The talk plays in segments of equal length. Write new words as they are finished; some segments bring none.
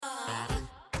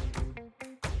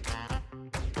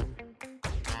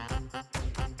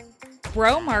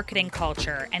Bro marketing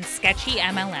culture and sketchy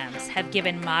MLMs have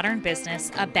given modern business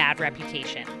a bad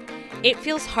reputation. It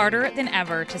feels harder than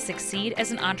ever to succeed as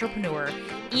an entrepreneur,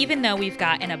 even though we've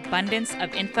got an abundance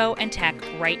of info and tech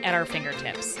right at our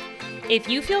fingertips. If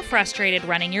you feel frustrated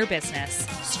running your business,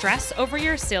 stress over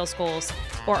your sales goals,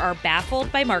 or are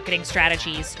baffled by marketing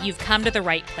strategies, you've come to the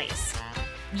right place.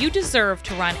 You deserve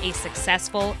to run a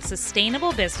successful,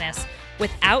 sustainable business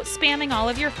without spamming all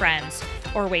of your friends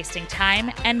or wasting time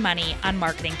and money on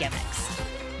marketing gimmicks.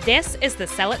 This is the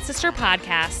Sell It Sister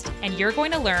podcast, and you're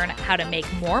going to learn how to make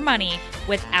more money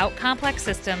without complex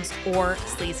systems or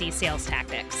sleazy sales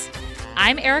tactics.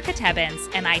 I'm Erica Tebbins,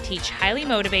 and I teach highly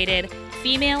motivated,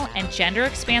 female and gender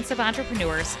expansive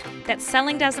entrepreneurs that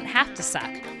selling doesn't have to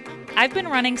suck. I've been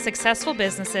running successful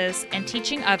businesses and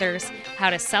teaching others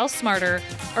how to sell smarter,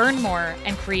 earn more,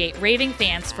 and create raving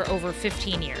fans for over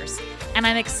 15 years. And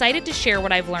I'm excited to share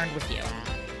what I've learned with you.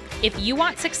 If you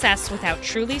want success without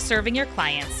truly serving your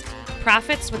clients,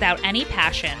 profits without any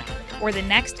passion, or the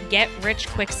next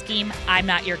get-rich-quick scheme, I'm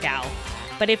not your gal.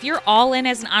 But if you're all in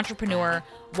as an entrepreneur,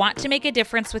 want to make a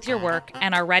difference with your work,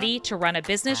 and are ready to run a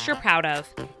business you're proud of,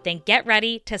 then get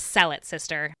ready to sell it,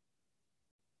 sister.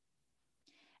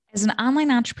 As an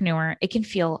online entrepreneur, it can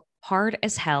feel hard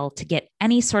as hell to get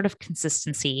any sort of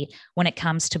consistency when it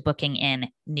comes to booking in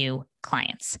new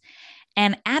clients.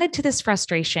 And added to this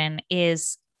frustration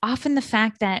is often the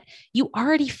fact that you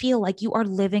already feel like you are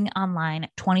living online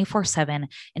 24/7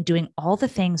 and doing all the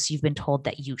things you've been told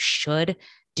that you should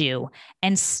do.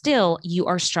 And still you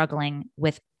are struggling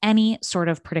with any sort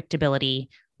of predictability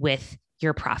with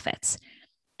your profits.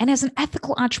 And as an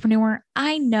ethical entrepreneur,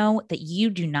 I know that you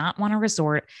do not want to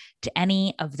resort to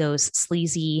any of those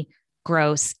sleazy,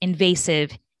 gross,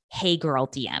 invasive, hey girl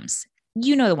DMs.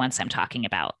 You know the ones I'm talking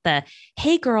about. The,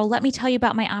 hey girl, let me tell you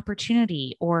about my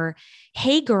opportunity. Or,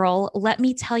 hey girl, let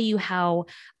me tell you how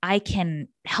I can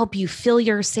help you fill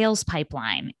your sales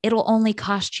pipeline. It'll only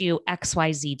cost you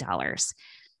XYZ dollars.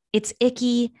 It's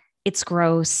icky, it's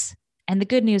gross. And the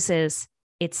good news is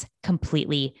it's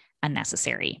completely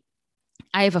unnecessary.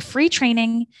 I have a free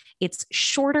training. It's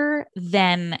shorter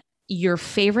than your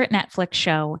favorite Netflix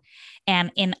show.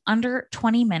 And in under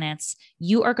 20 minutes,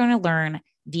 you are going to learn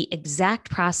the exact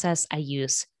process I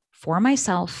use for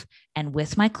myself and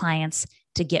with my clients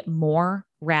to get more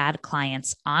rad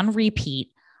clients on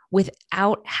repeat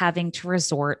without having to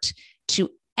resort to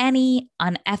any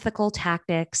unethical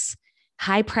tactics,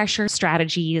 high pressure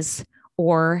strategies,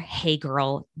 or hey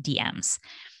girl DMs.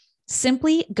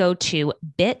 Simply go to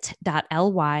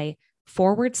bit.ly/goodbye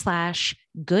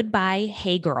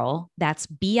hey girl. That's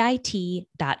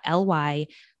bit.ly/goodbye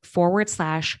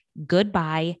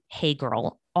hey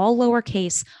girl, all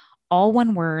lowercase, all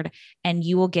one word, and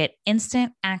you will get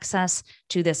instant access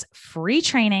to this free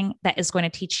training that is going to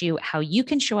teach you how you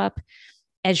can show up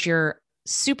as your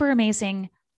super amazing,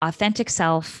 authentic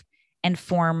self and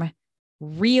form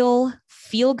real,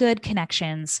 feel-good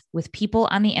connections with people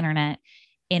on the internet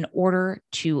in order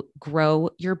to grow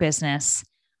your business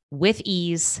with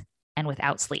ease and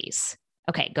without sleaze.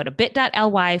 Okay, go to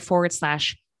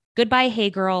bit.ly/goodbye hey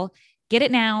girl. Get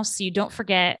it now so you don't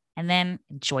forget, and then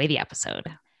enjoy the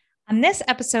episode. On this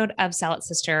episode of Sell It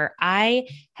Sister, I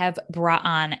have brought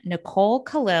on Nicole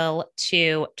Kalil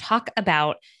to talk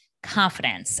about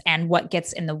confidence and what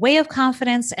gets in the way of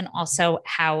confidence, and also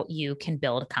how you can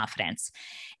build confidence.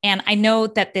 And I know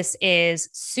that this is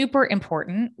super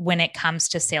important when it comes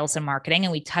to sales and marketing,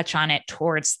 and we touch on it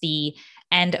towards the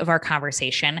end of our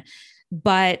conversation.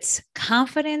 But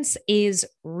confidence is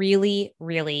really,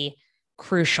 really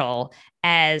crucial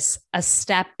as a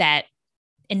step that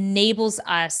enables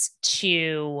us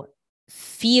to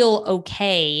feel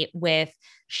okay with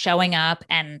showing up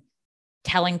and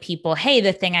telling people, hey,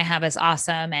 the thing I have is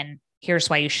awesome, and here's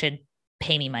why you should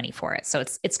pay me money for it. So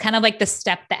it's kind of like the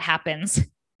step that happens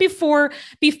before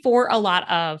a lot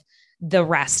of the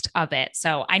rest of it.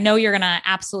 So I know you're going to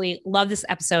absolutely love this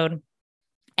episode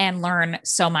and learn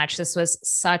so much. This was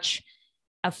such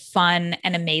a fun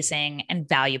and amazing and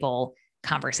valuable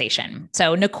conversation.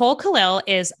 So Nicole Kalil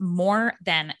is more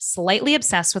than slightly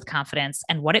obsessed with confidence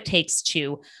and what it takes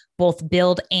to both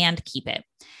build and keep it.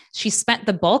 She spent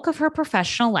the bulk of her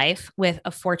professional life with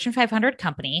a Fortune 500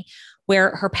 company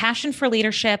where her passion for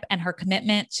leadership and her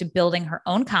commitment to building her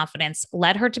own confidence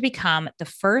led her to become the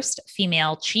first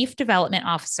female chief development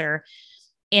officer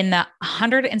in the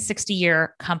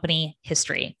 160-year company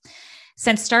history.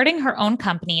 Since starting her own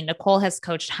company, Nicole has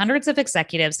coached hundreds of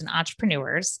executives and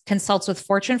entrepreneurs, consults with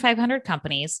Fortune 500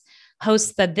 companies,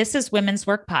 hosts the This Is Women's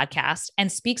Work podcast,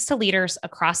 and speaks to leaders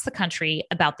across the country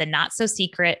about the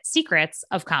not-so-secret secrets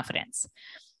of confidence.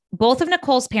 Both of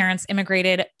Nicole's parents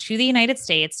immigrated to the United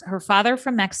States, her father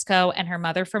from Mexico and her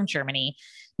mother from Germany,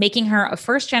 making her a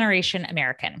first generation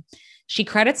American. She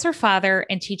credits her father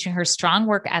in teaching her strong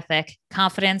work ethic,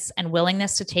 confidence, and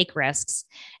willingness to take risks.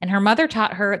 And her mother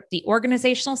taught her the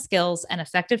organizational skills and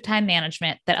effective time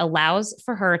management that allows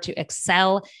for her to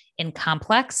excel in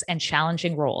complex and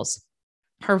challenging roles.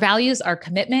 Her values are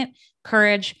commitment,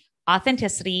 courage,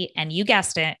 authenticity, and you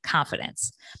guessed it,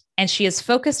 confidence. And she is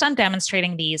focused on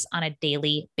demonstrating these on a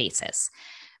daily basis.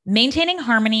 Maintaining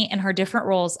harmony in her different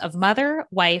roles of mother,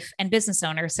 wife, and business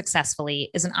owner successfully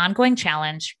is an ongoing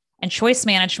challenge, and choice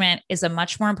management is a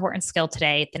much more important skill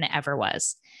today than it ever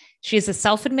was. She is a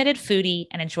self-admitted foodie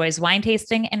and enjoys wine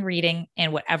tasting and reading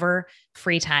in whatever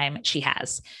free time she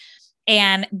has.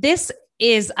 And this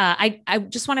is, I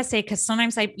just want to say, because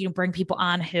sometimes I bring people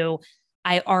on who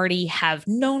I already have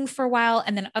known for a while.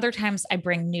 And then other times I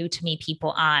bring new to me people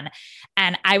on.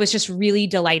 And I was just really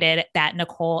delighted that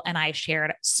Nicole and I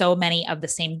shared so many of the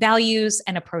same values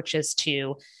and approaches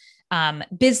to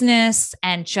business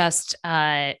and just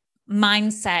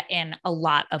mindset in a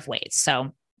lot of ways.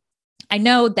 So I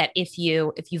know that if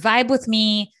you vibe with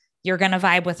me, you're going to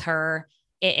vibe with her.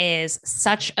 It is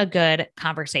such a good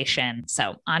conversation.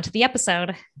 So on to the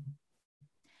episode.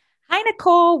 Hi,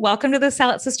 Nicole. Welcome to the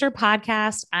Sell It Sister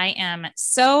podcast. I am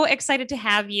so excited to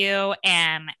have you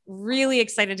and really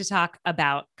excited to talk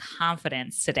about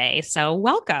confidence today. So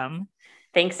welcome.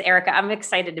 Thanks, Erica. I'm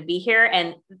excited to be here.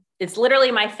 And it's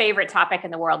literally my favorite topic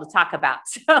in the world to talk about.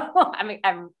 So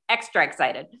I'm extra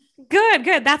excited. Good.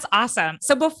 That's awesome.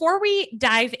 So before we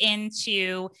dive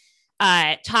into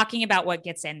talking about what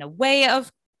gets in the way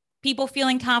of people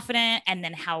feeling confident and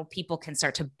then how people can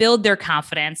start to build their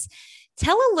confidence,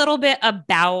 tell a little bit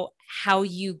about how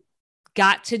you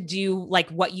got to do like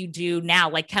what you do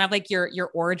now, like kind of like your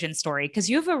origin story, because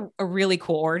you have a really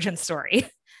cool origin story.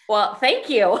 Well, thank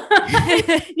you.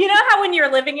 You know how when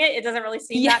you're living it, it doesn't really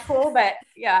seem that cool, but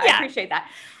I appreciate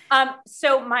that.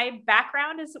 So my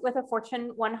background is with a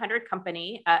Fortune 100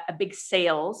 company, a big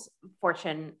sales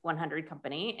Fortune 100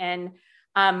 company. And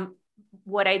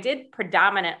what I did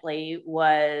predominantly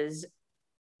was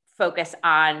focus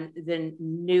on the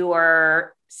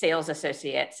newer sales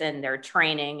associates and their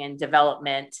training and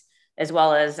development, as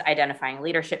well as identifying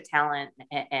leadership talent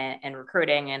and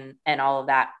recruiting and all of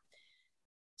that.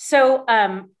 So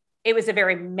it was a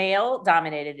very male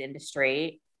dominated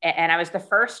industry. And I was the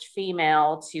first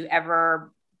female to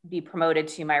ever be promoted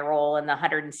to my role in the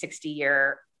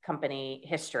 160-year company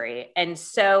history. And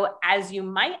so as you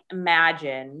might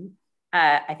imagine,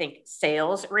 I think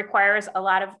sales requires a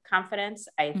lot of confidence.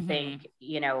 I think,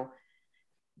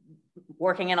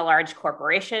 working in a large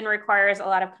corporation requires a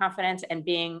lot of confidence, and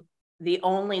being the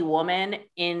only woman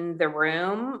in the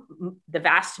room, the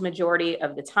vast majority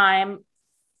of the time,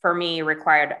 for me,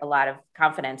 required a lot of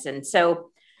confidence. And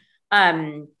so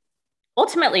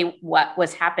ultimately what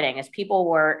was happening is people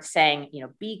were saying,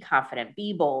 be confident,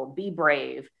 be bold, be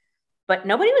brave, but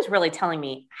nobody was really telling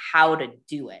me how to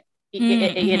do it.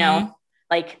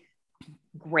 Like,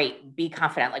 great, be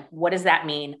confident. Like, what does that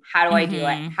mean? How do I do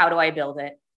it? How do I build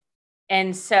it?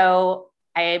 And so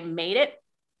I made it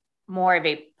more of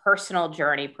a personal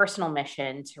journey, personal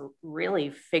mission to really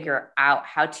figure out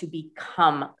how to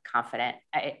become confident.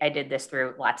 I did this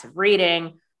through lots of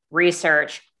reading,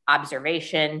 research,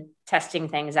 observation, testing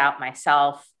things out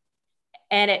myself.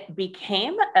 And it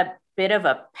became a bit of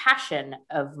a passion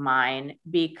of mine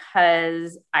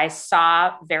because I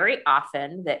saw very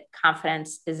often that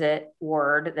confidence is a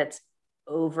word that's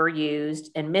overused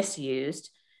and misused.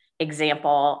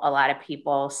 Example, a lot of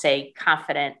people say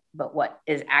confident, but what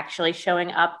is actually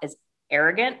showing up is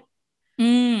arrogant.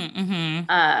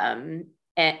 And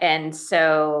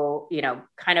so,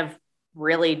 kind of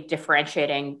really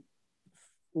differentiating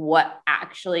what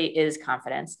actually is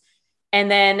confidence. And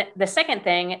then the second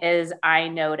thing is I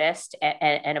noticed,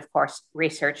 and of course,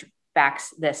 research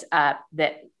backs this up,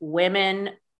 that women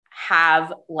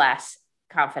have less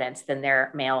confidence than their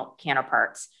male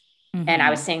counterparts. And I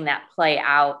was seeing that play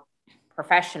out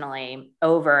professionally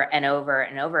over and over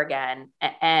and over again.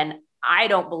 And I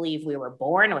don't believe we were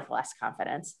born with less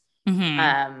confidence.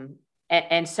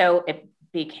 And so it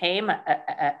became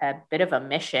a bit of a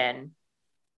mission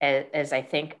as I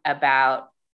think about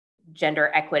gender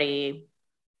equity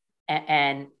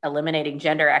and eliminating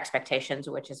gender expectations,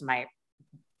 which is my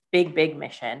big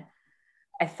mission.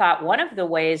 I thought one of the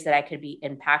ways that I could be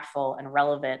impactful and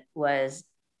relevant was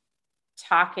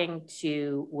talking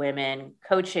to women,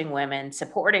 coaching women,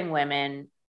 supporting women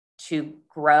to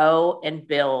grow and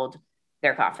build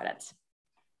their confidence.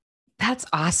 That's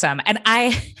awesome. And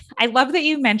I love that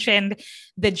you mentioned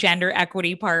the gender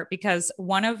equity part, because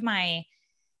one of my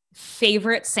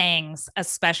favorite sayings,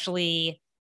 especially,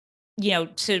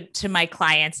 to my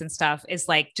clients and stuff, is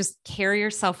like, just carry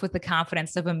yourself with the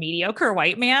confidence of a mediocre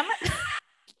white man.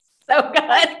 So good.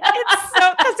 Like,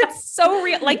 because it's so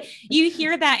real. Like, you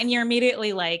hear that and you're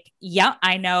immediately like, yeah,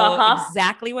 I know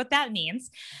exactly what that means.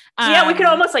 Yeah, we could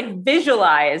almost like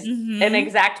visualize mm-hmm. an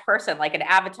exact person, like an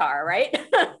avatar, right?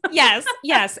 Yes.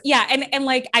 Yeah. And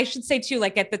like, I should say too,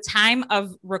 like, at the time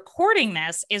of recording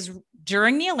this is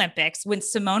during the Olympics, when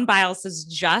Simone Biles has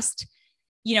just,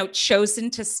 chosen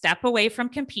to step away from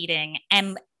competing,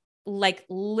 and like,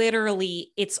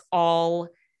 literally it's all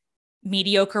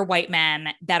mediocre white men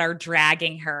that are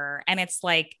dragging her. And it's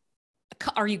like,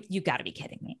 you gotta be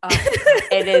kidding me.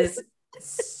 It is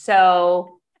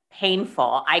so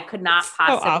painful. I could not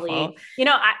possibly,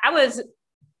 I was,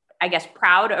 I guess,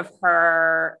 proud of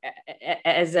her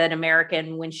as an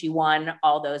American when she won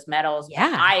all those medals.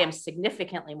 Yeah. I am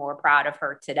significantly more proud of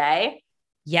her today.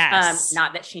 Yes.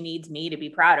 Not that she needs me to be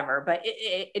proud of her, but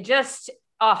it just,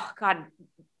 oh God,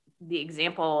 the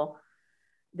example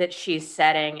that she's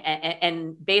setting,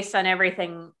 and based on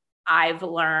everything I've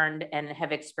learned and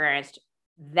have experienced,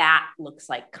 that looks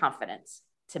like confidence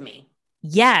to me.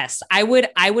 Yes, I would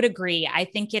agree. I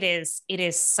think it is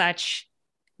such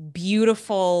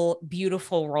beautiful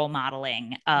role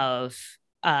modeling of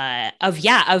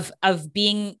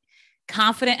being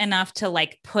confident enough to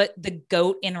like put the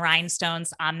goat in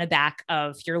rhinestones on the back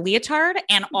of your leotard,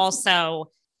 and also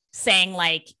saying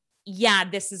like, yeah,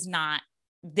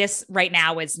 this right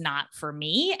now is not for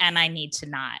me, and I need to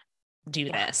not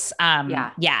do this.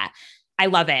 Yeah. I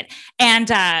love it. And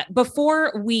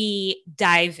before we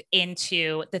dive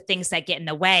into the things that get in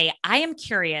the way, I am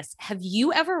curious, have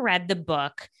you ever read the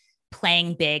book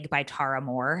Playing Big by Tara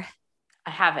Moore? I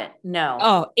haven't. No.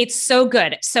 Oh, it's so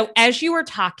good. So as you were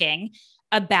talking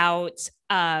about,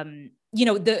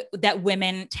 that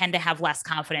women tend to have less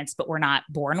confidence, but we're not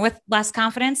born with less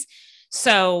confidence.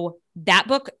 So that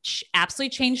book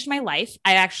absolutely changed my life.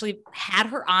 I actually had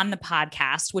her on the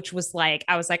podcast, which was like,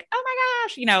 I was like, oh my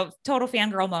gosh, total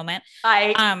fangirl moment.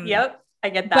 Yep, I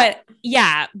get that.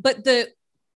 But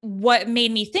what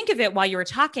made me think of it while you were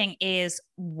talking is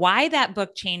why that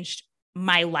book changed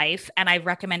my life, and I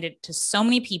recommend it to so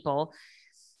many people,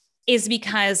 is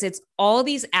because it's all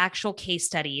these actual case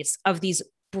studies of these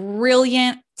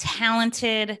brilliant,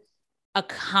 talented,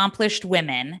 accomplished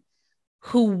women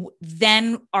who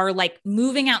then are like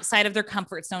moving outside of their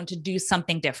comfort zone to do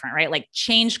something different, right? Like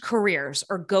change careers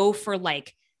or go for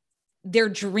like their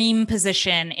dream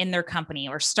position in their company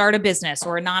or start a business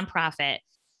or a nonprofit.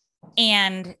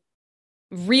 And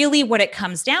really what it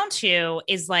comes down to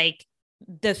is like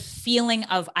the feeling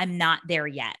of I'm not there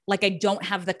yet. Like I don't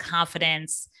have the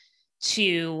confidence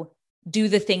to do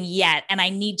the thing yet. And I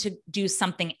need to do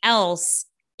something else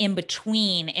in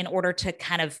between in order to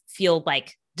kind of feel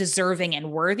like deserving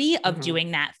and worthy of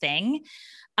doing that thing.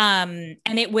 And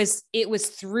it was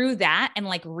through that and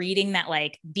like reading that,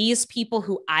 like these people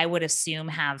who I would assume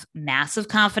have massive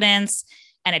confidence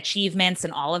and achievements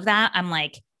and all of that, I'm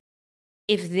like,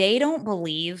 if they don't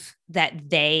believe that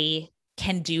they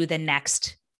can do the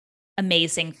next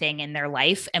amazing thing in their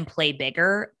life and play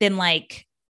bigger, then like,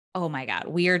 oh my God,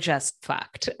 we are just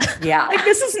fucked. Yeah. Like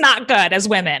this is not good as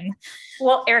women.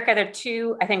 Well, Erica, there are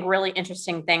two, I think, really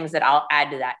interesting things that I'll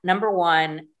add to that. Number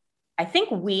one, I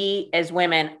think we as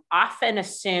women often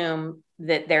assume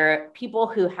that there are people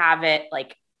who have it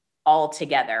like all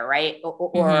together, right?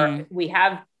 Or we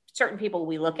have certain people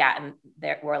we look at and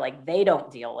we're like, they don't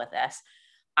deal with this.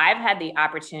 I've had the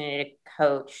opportunity to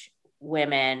coach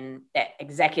women at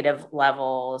executive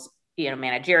levels,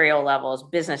 managerial levels,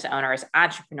 business owners,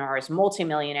 entrepreneurs,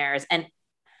 multimillionaires. And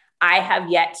I have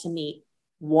yet to meet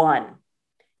one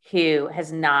who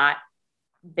has not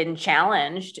been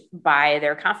challenged by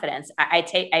their confidence.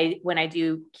 When I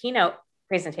do keynote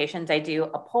presentations, I do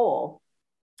a poll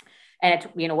and it's,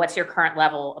 what's your current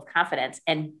level of confidence?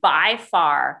 And by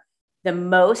far the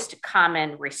most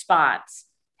common response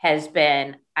has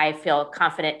been, I feel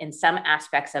confident in some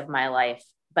aspects of my life,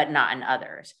 but not in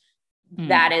others.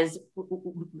 That is,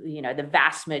 the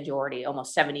vast majority,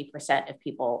 almost 70% of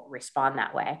people respond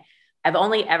that way. I've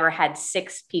only ever had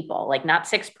 6 people, like not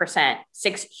 6%,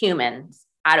 6 humans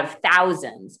out of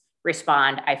thousands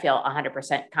respond, I feel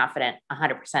 100% confident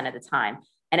 100% of the time.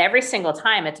 And every single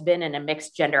time it's been in a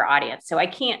mixed gender audience. So I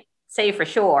can't say for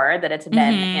sure that it's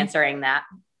men answering that,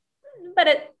 but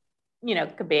it,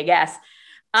 could be a guess.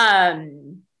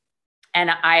 And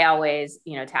I always,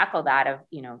 tackle that of,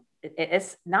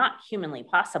 it's not humanly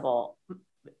possible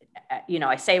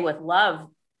I say with love,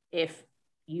 if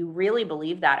you really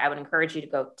believe that, I would encourage you to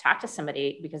go talk to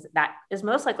somebody, because that is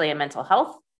most likely a mental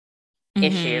health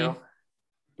issue,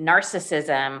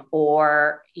 narcissism,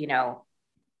 or,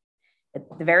 at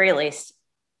the very least,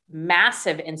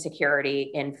 massive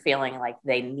insecurity in feeling like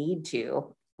they need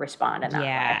to respond in that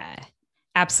way.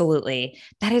 Absolutely.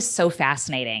 That is so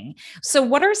fascinating. So,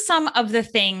 what are some of the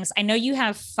things? I know you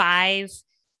have 5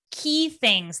 key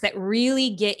things that really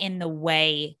get in the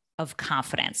way of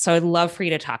confidence. So, I'd love for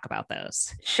you to talk about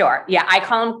those. Sure. Yeah. I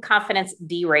call them confidence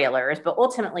derailers, but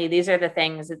ultimately, these are the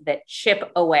things that chip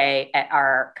away at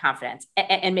our confidence,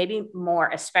 and maybe more,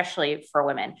 especially for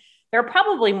women. There are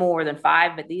probably more than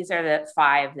 5, but these are the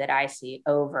 5 that I see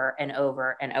over and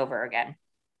over and over again.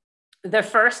 The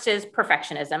first is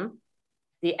perfectionism,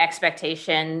 the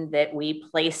expectation that we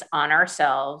place on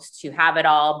ourselves to have it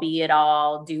all, be it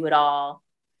all, do it all,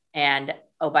 and,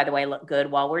 oh, by the way, look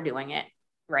good while we're doing it,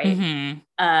 right?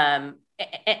 And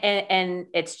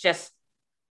it's just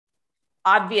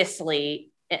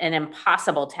obviously an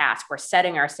impossible task. We're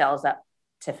setting ourselves up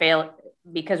to fail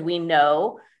because we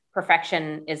know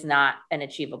perfection is not an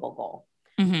achievable goal.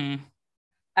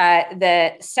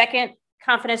 The second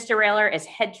confidence derailer is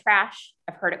head trash.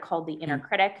 I've heard it called the inner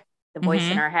critic, the voice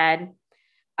in our head.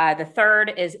 The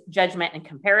third is judgment and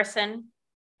comparison.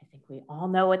 I think we all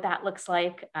know what that looks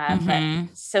like, but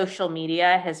social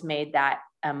media has made that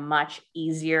a much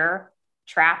easier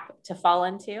trap to fall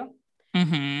into.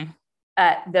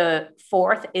 The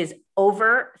fourth is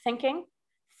overthinking.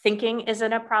 Thinking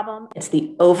isn't a problem. It's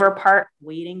the over part,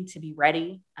 waiting to be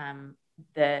ready.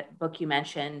 The book you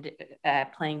mentioned,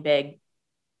 Playing Big,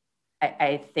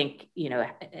 I think,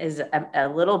 is a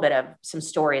little bit of some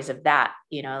stories of that,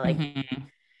 and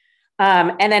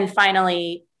then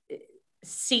finally,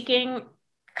 seeking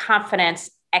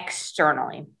confidence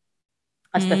externally.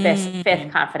 That's the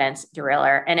fifth confidence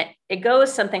derailer. And it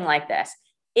goes something like this.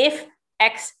 If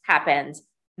X happens,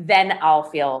 then I'll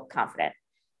feel confident.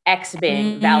 X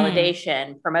being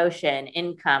validation, promotion,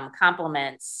 income,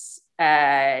 compliments,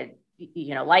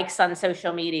 likes on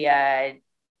social media,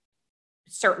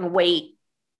 certain weight.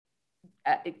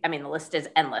 The list is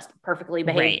endless. Perfectly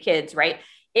behaved kids, right?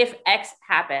 If X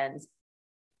happens,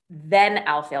 then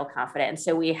I'll feel confident. And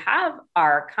so we have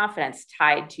our confidence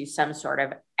tied to some sort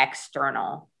of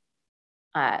external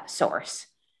source.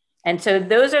 And so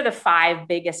those are the 5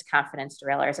 biggest confidence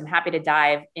derailers. I'm happy to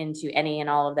dive into any and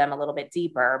all of them a little bit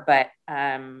deeper, but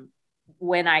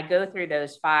when I go through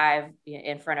those 5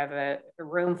 in front of a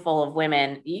room full of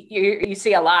women, you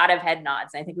see a lot of head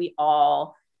nods. And I think we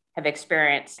all have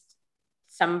experienced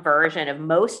some version of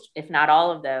most, if not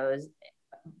all of those,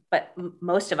 but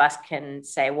most of us can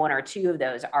say 1 or 2 of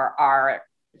those are our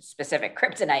specific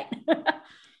kryptonite.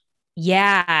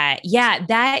 Yeah,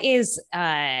 that is,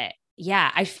 I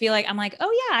feel like I'm like,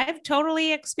 oh yeah, I've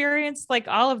totally experienced like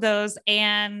all of those.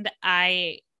 And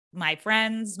my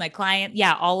friends, my client,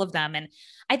 all of them. And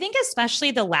I think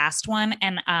especially the last one.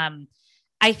 And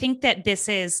I think that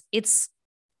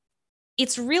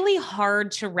it's really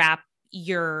hard to wrap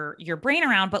your brain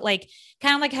around, but like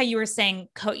kind of like how you were saying,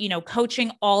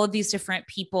 coaching all of these different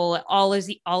people, all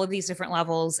of these different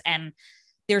levels, and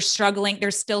they're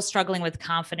still struggling with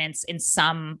confidence in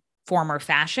some form or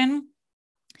fashion.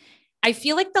 I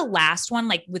feel like the last one,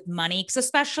 like with money, because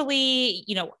especially,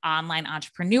 online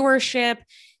entrepreneurship,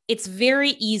 it's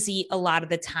very easy a lot of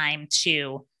the time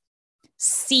to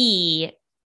see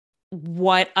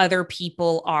what other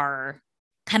people are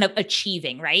kind of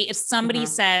achieving, right? If somebody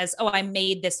says, oh, I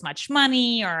made this much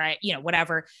money, or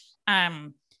whatever,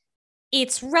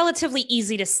 it's relatively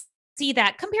easy to see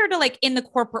that compared to like in the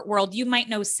corporate world, you might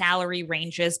know salary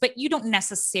ranges, but you don't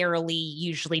necessarily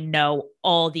usually know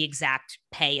all the exact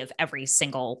pay of every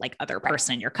single like other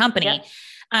person in your company.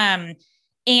 Yep.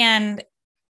 And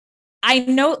I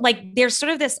know like there's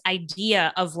sort of this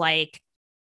idea of like,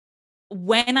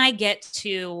 when I get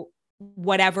to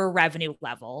whatever revenue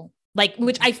level, like,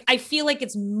 which I feel like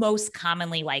it's most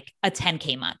commonly like a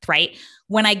 10K month, right?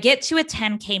 When I get to a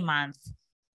 10K month,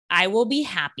 I will be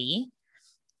happy.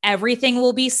 Everything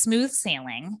will be smooth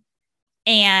sailing.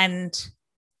 And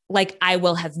like, I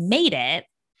will have made it.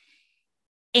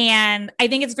 And I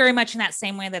think it's very much in that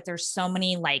same way that there's so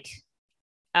many like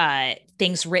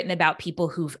things written about people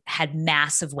who've had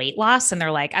massive weight loss. And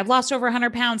they're like, I've lost over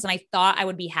 100 pounds and I thought I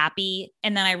would be happy.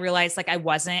 And then I realized like I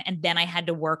wasn't. And then I had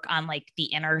to work on like the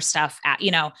inner stuff I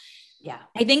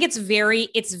think it's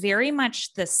very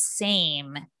much the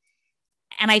same.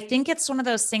 And I think it's one of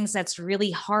those things that's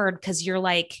really hard because you're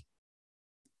like,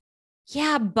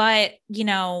 yeah, but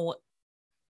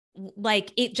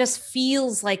like it just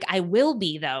feels like I will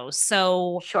be though.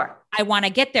 So Sure. I want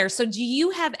to get there. So do you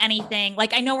have anything,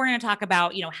 like, I know we're going to talk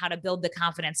about, how to build the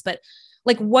confidence, but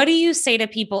like, what do you say to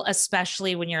people,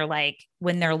 especially when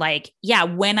when they're like, yeah,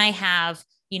 when I have,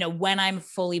 when I'm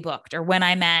fully booked or when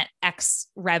I'm at X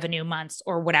revenue months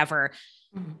or whatever,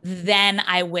 then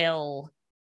I will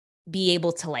be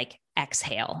able to like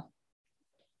exhale.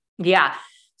 Yeah.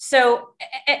 So,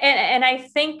 and I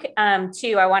think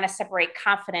too, I want to separate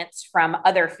confidence from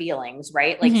other feelings,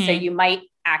 right? Like, so Mm-hmm. you might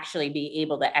actually be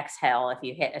able to exhale if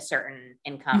you hit a certain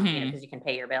income, Mm-hmm. because you can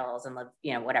pay your bills and live,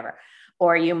 whatever.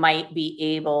 Or you might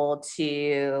be able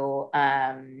to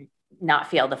not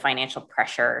feel the financial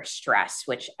pressure, stress,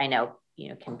 which I know,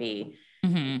 can be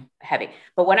Mm-hmm. heavy.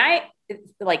 But when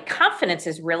like, confidence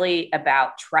is really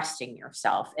about trusting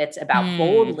yourself. It's about Mm.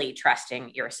 boldly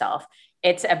trusting yourself.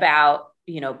 It's about,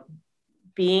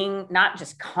 being not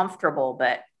just comfortable,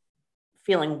 but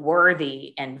feeling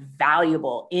worthy and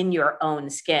valuable in your own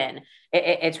skin.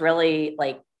 It's really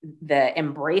like the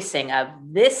embracing of,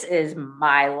 this is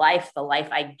my life, the life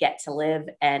I get to live.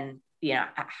 And,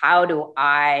 how do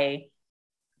I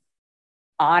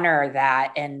honor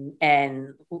that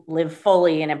and live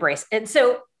fully and embrace. And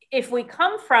so if we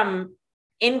come from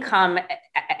income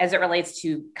as it relates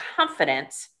to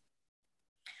confidence,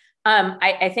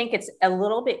 I think it's a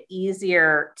little bit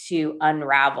easier to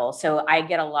unravel. So I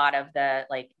get a lot of the,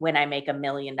 like, when I make $1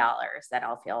 million, that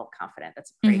I'll feel confident.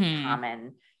 That's a pretty Mm-hmm.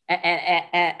 common.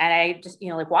 And I just,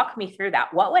 like, walk me through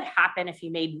that. What would happen if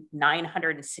you made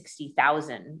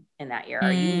 960,000 in that year?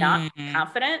 Are you not Mm-hmm.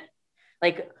 confident?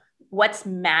 Like, what's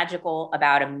magical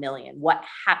about $1 million? What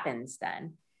happens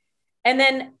then? And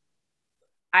then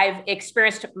I've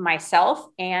experienced myself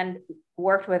and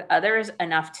worked with others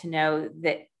enough to know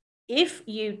that if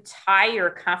you tie your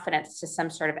confidence to some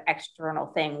sort of external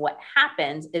thing, what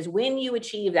happens is when you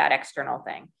achieve that external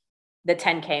thing, the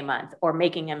 10K month or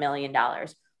making $1 million,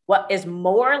 what is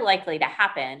more likely to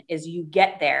happen is you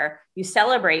get there, you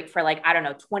celebrate for, like, I don't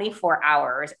know, 24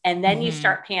 hours, and then you Mm-hmm.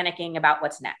 start panicking about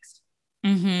what's next.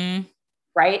 Mm-hmm.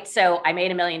 Right. So I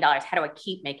made $1 million. How do I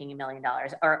keep making $1 million?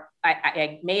 Or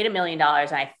I made $1 million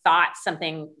and I thought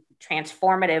something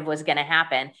transformative was going to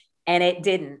happen and it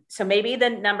didn't. So maybe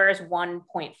the number is 1.5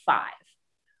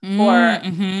 or,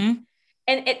 Mm-hmm.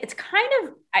 and it's kind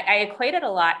of, I equate it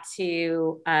a lot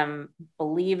to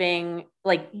believing,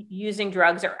 like, using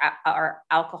drugs or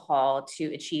alcohol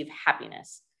to achieve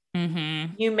happiness.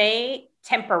 Mm-hmm. You may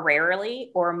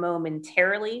temporarily or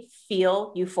momentarily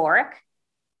feel euphoric,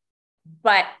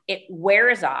 but it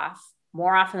wears off.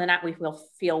 More often than not, we will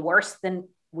feel worse than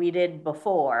we did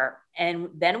before. And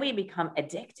then we become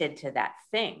addicted to that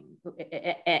thing.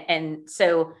 And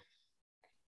so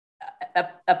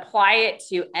apply it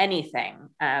to anything.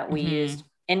 We Mm-hmm. used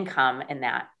income in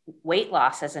that, weight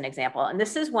loss as an example. And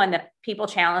this is one that people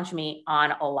challenge me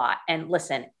on a lot. And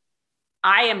listen,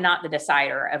 I am not the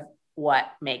decider of what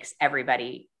makes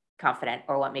everybody confident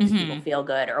or what makes people Mm-hmm. feel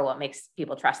good or what makes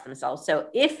people trust themselves. So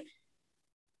if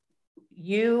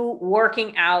you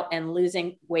working out and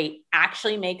losing weight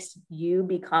actually makes you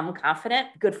become confident,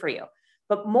 good for you.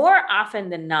 But more often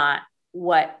than not,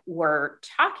 what we're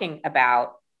talking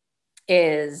about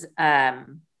is,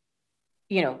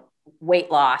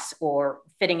 weight loss or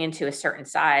fitting into a certain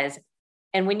size.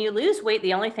 And when you lose weight,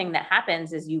 the only thing that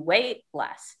happens is you weigh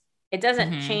less. It doesn't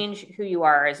Mm-hmm. change who you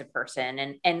are as a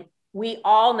person. And we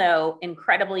all know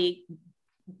incredibly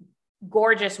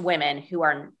gorgeous women who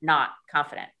are not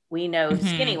confident. We know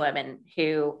skinny Mm-hmm. women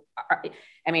who are,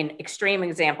 I mean, extreme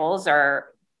examples are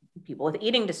people with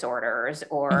eating disorders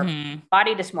or Mm-hmm.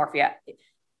 body dysmorphia.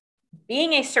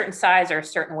 Being a certain size or a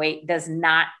certain weight does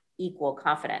not equal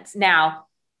confidence. Now,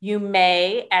 you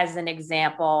may, as an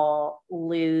example,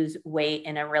 lose weight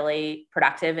in a really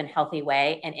productive and healthy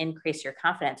way and increase your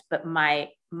confidence. But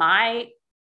my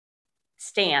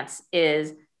stance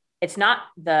is, it's not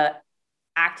the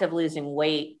act of losing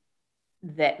weight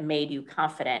that made you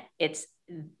confident. It's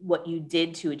what you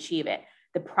did to achieve it,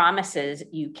 the promises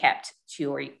you kept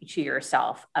to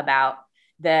yourself, about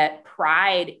the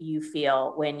pride you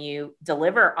feel when you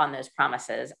deliver on those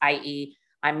promises, i.e.,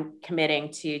 I'm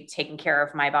committing to taking care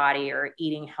of my body or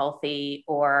eating healthy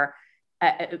or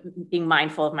being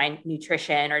mindful of my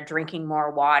nutrition or drinking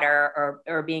more water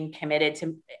or being committed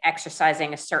to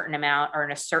exercising a certain amount or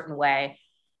in a certain way.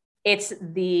 It's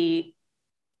the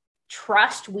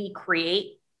trust we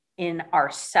create in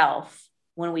ourselves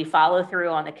when we follow through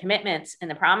on the commitments and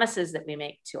the promises that we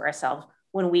make to ourselves,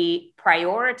 when we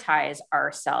prioritize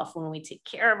ourselves, when we take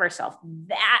care of ourselves.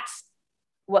 That's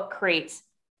what creates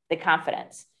the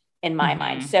confidence in my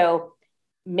mind. Mm-hmm. So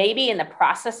maybe in the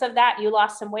process of that, you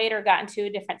lost some weight or got into a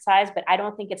different size, but I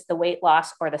don't think it's the weight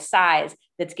loss or the size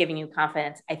that's giving you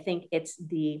confidence. I think it's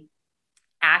the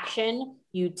action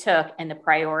you took and the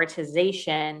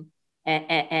prioritization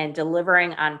and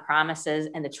delivering on promises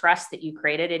and the trust that you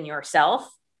created in yourself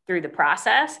through the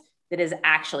process that is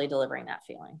actually delivering that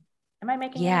feeling. Am I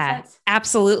making any sense?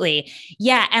 Absolutely.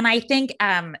 Yeah. And I think,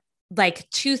 like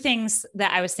two things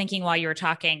that I was thinking while you were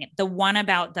talking, the one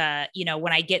about the,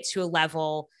 when I get to a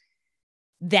level,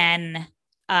 then,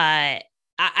 I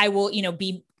will,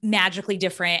 be magically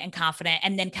different and confident,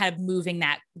 and then kind of moving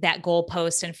that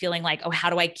goalpost and feeling like, oh,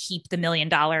 how do I keep the $1 million?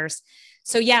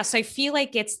 So yeah. So I feel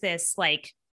like it's this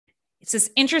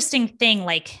interesting thing.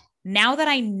 Like now that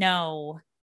I know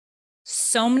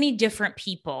so many different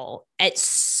people at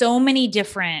so many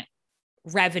different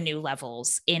revenue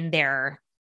levels in their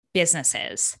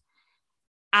businesses,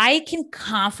 I can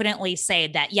confidently say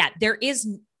that, yeah, there is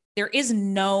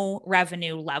no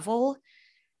revenue level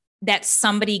that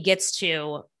somebody gets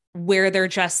to where they're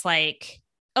just like,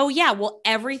 oh yeah, well,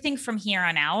 everything from here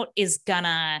on out is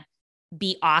gonna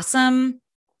be awesome.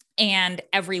 And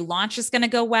every launch is going to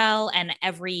go well. And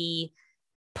every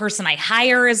person I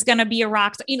hire is going to be a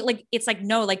rock star. Like, it's like,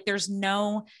 no, like there's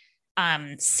no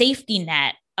safety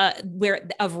net where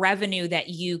of revenue that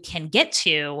you can get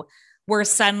to where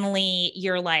suddenly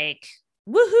you're like,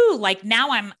 woohoo, like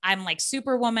now I'm like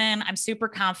superwoman. I'm super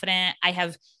confident. I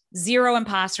have zero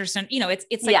imposter syndrome.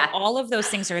 It's like all of those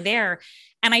things are there.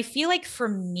 And I feel like for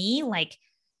me, like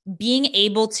being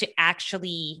able to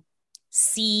actually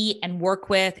see and work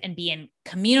with and be in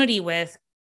community with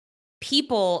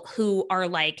people who are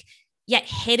like, yet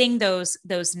hitting those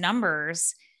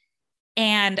numbers.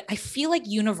 And I feel like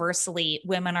universally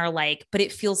women are like, but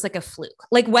it feels like a fluke.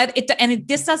 Like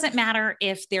this doesn't matter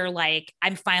if they're like,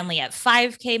 I'm finally at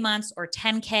 5K months or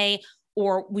 10K,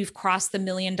 or we've crossed the $1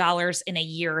 million in a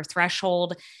year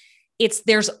threshold.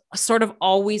 There's sort of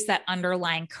always that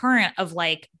underlying current of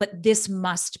like, but this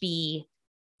must be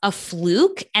a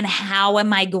fluke. And how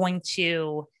am I going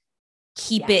to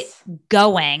keep it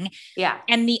going? Yeah.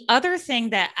 And the other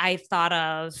thing that I thought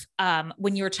of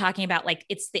when you were talking about like,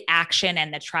 it's the action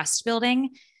and the trust building.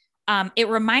 It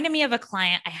reminded me of a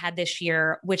client I had this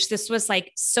year, which this was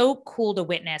like so cool to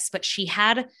witness, but she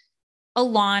had a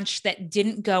launch that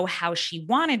didn't go how she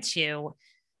wanted to,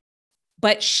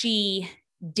 but she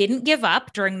didn't give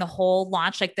up during the whole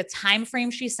launch. Like the time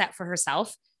frame she set for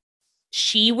herself,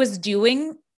 she was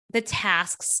doing the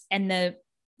tasks and the,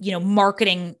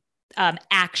 marketing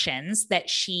actions that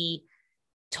she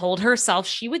told herself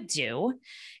she would do.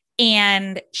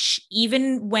 And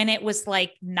even when it was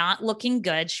like not looking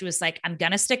good, she was like, I'm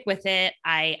going to stick with it.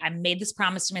 I made this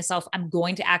promise to myself. I'm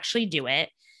going to actually do it.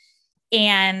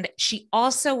 And she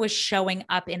also was showing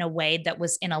up in a way that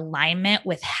was in alignment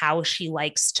with how she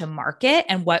likes to market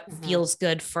and what feels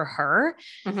good for her.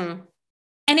 Mm-hmm.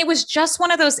 And it was just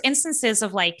one of those instances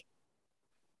of like,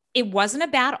 it wasn't a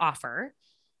bad offer.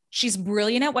 She's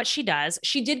brilliant at what she does.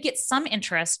 She did get some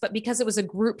interest, but because it was a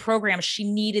group program, she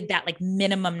needed that like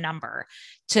minimum number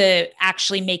to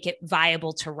actually make it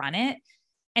viable to run it.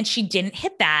 And she didn't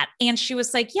hit that. And she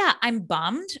was like, yeah, I'm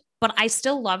bummed, but I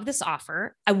still love this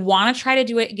offer. I want to try to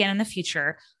do it again in the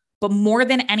future. But more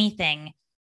than anything,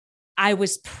 I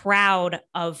was proud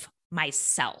of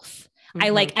myself.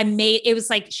 It was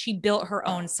like she built her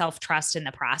own self-trust in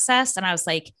the process. And I was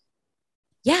like,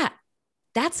 yeah,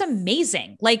 that's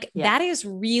amazing. Like that is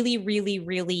really, really,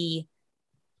 really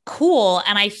cool.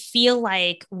 And I feel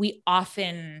like we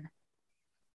often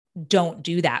don't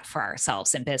do that for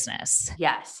ourselves in business.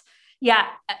 Yes. Yeah.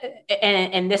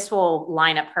 And this will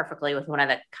line up perfectly with one of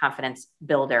the confidence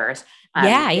builders.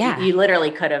 You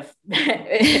literally could have,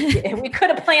 we could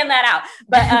have planned that out.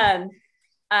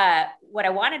 But what I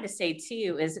wanted to say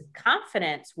too is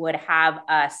confidence would have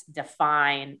us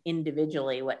define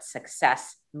individually what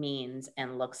success means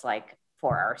and looks like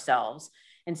for ourselves.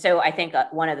 And so I think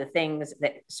one of the things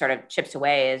that sort of chips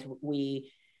away is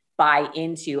we buy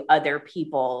into other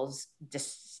people's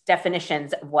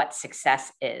definitions of what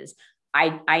success is.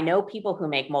 I know people who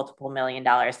make multiple $1 million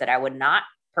that I would not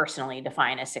personally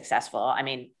define as successful. I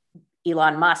mean,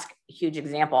 Elon Musk, huge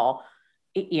example,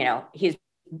 he's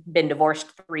been divorced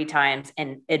 3 times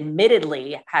and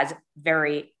admittedly has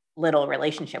very little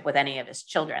relationship with any of his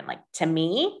children. Like, to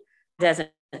me, doesn't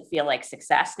feel like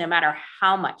success, no matter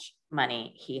how much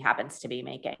money he happens to be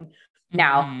making.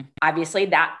 Now, obviously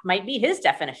that might be his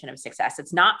definition of success.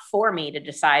 It's not for me to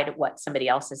decide what somebody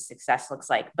else's success looks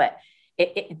like, but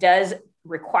it does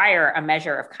require a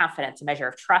measure of confidence, a measure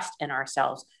of trust in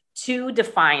ourselves to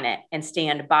define it and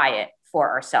stand by it for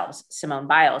ourselves. Simone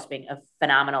Biles being a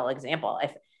phenomenal example.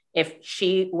 If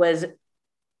she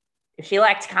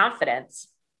lacked confidence,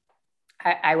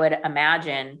 I would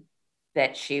imagine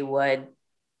that she would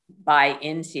buy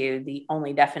into the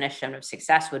only definition of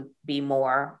success would be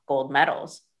more gold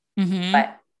medals. Mm-hmm.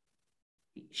 But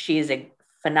she is a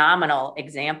phenomenal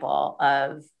example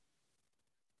of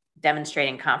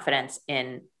demonstrating confidence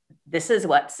in this is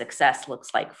what success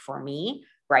looks like for me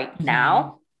right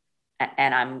now,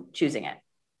 and I'm choosing it.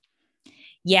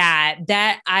 Yeah,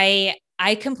 that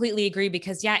I completely agree,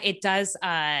 because it does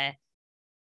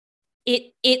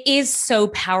it is so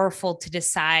powerful to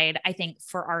decide, I think,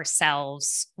 for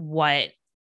ourselves what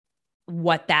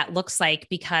that looks like,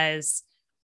 because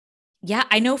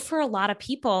I know for a lot of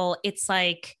people it's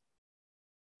like,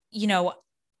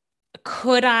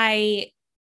 could I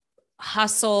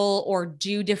hustle or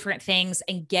do different things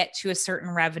and get to a certain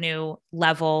revenue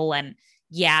level? And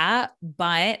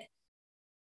but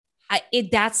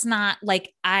that's not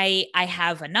like I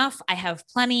have enough. I have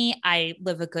plenty. I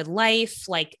live a good life.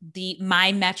 Like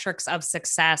my metrics of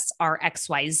success are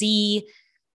XYZ.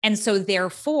 And so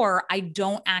therefore I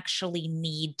don't actually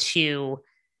need to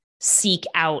seek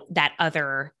out that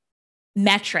other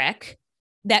metric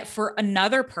that for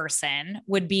another person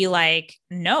would be like,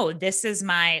 no, this is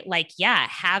my, like,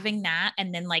 having that.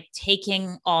 And then like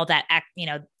taking all that,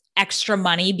 extra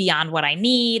money beyond what I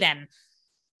need, and,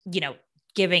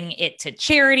 giving it to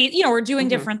charity, or doing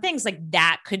different things like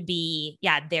that could be,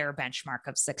 their benchmark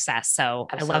of success. So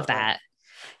Absolutely. I love that.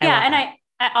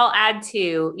 I'll add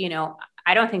to,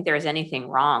 I don't think there's anything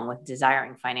wrong with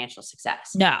desiring financial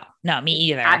success. No, me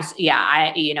either. I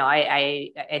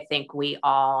think we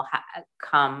all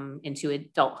come into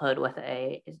adulthood with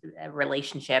a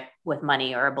relationship with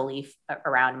money or a belief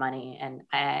around money.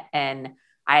 And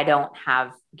I don't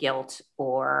have guilt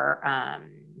or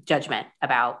judgment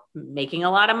about making a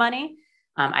lot of money.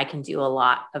 I can do a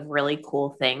lot of really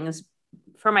cool things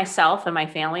for myself and my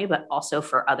family, but also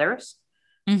for others.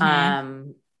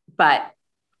 But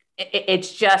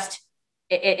it's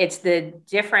the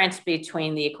difference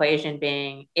between the equation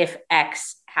being, if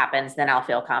X happens, then I'll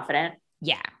feel confident.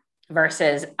 Yeah.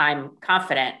 Versus I'm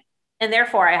confident, and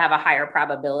therefore I have a higher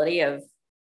probability of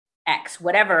X,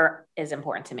 whatever is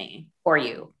important to me or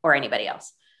you or anybody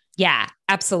else. Yeah,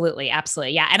 absolutely.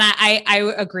 Absolutely. Yeah. And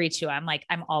I agree too. I'm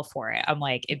all for it. I'm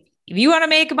like, if you want to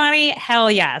make money, hell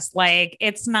yes. Like,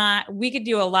 it's not, we could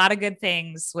do a lot of good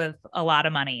things with a lot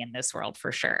of money in this world,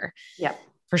 for sure. Yep.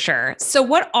 For sure. So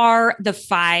what are the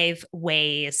 5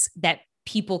 ways that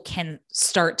people can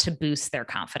start to boost their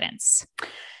confidence?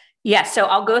 Yeah. So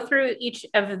I'll go through each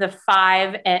of the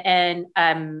 5, and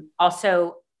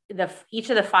also each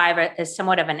of the 5 is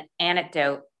somewhat of an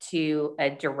antidote to a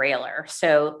derailer.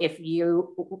 So if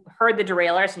you heard the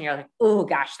derailers and you're like, oh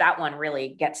gosh, that one really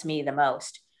gets me the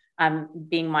most,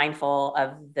 being mindful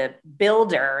of the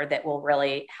builder that will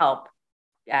really help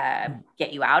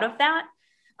get you out of that.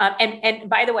 And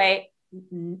by the way,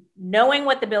 knowing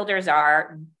what the builders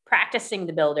are, practicing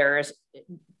the builders,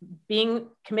 being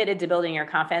committed to building your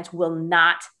confidence will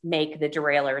not make the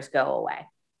derailers go away.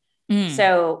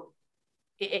 So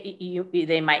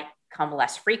they might come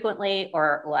less frequently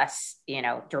or less,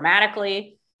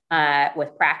 dramatically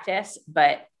with practice,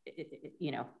 but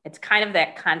it's kind of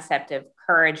that concept of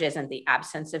courage isn't the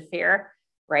absence of fear,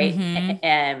 right?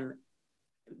 And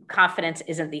confidence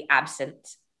isn't the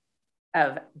absence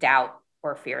of doubt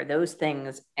or fear. Those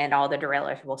things and all the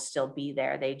derailers will still be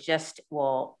there. They just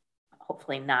will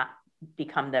hopefully not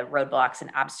become the roadblocks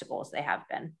and obstacles they have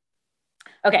been.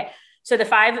 Okay. So the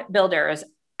 5 builders: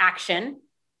 action.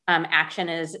 Action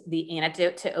is the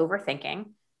antidote to overthinking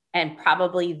and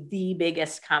probably the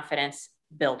biggest confidence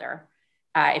builder.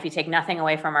 If you take nothing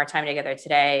away from our time together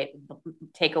today,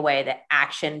 take away that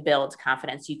action builds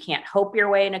confidence. You can't hope your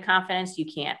way into confidence. You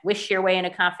can't wish your way into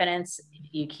confidence.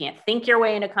 You can't think your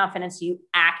way into confidence. You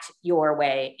act your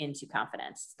way into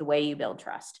confidence. It's the way you build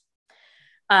trust.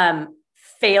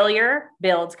 Failure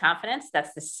builds confidence.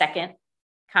 That's the second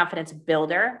confidence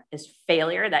builder, is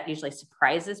failure. That usually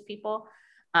surprises people.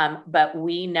 But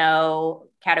we know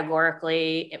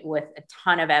categorically with a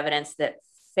ton of evidence that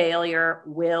failure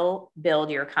will build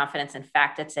your confidence. In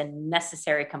fact, it's a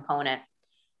necessary component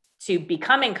to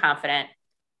becoming confident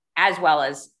as well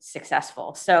as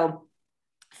successful. So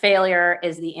failure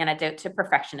is the antidote to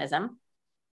perfectionism,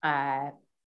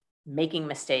 making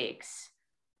mistakes,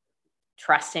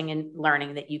 trusting and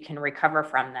learning that you can recover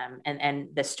from them. And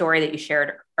the story that you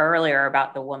shared earlier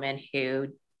about the woman who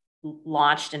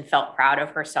launched and felt proud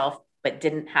of herself, but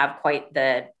didn't have quite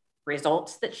the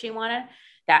results that she wanted,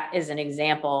 that is an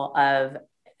example of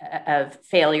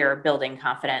failure building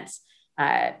confidence.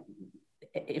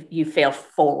 if you fail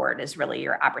forward is really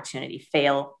your opportunity.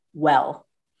 Fail well.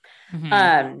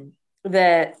 Mm-hmm.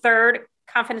 The third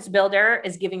confidence builder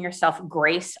is giving yourself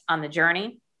grace on the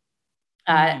journey.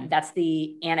 Mm-hmm. That's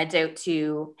the antidote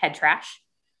to head trash.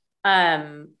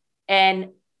 And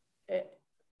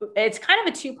it's kind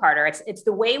of a two-parter. It's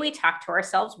the way we talk to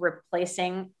ourselves,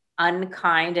 replacing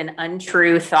unkind and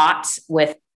untrue thoughts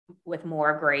with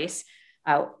more grace.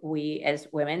 We as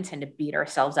women tend to beat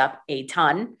ourselves up a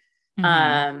ton.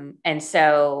 And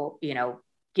so,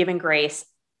 giving grace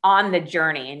on the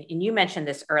journey. And you mentioned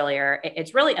this earlier.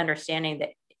 It's really understanding that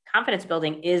confidence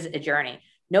building is a journey.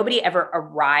 Nobody ever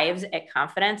arrives at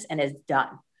confidence and is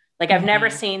done. Like I've never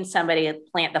seen somebody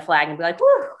plant the flag and be like,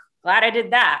 whew, glad I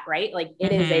did that. Right. Like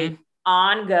it is a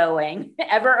ongoing,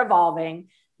 ever evolving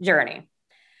journey.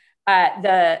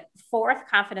 The fourth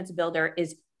confidence builder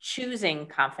is choosing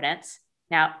confidence.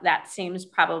 Now that seems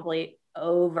probably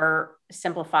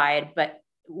oversimplified, but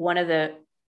one of the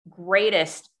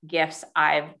greatest gifts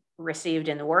I've received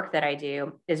in the work that I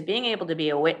do is being able to be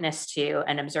a witness to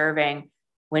and observing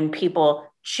when people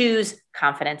choose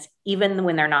confidence, even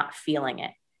when they're not feeling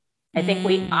it. I think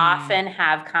we often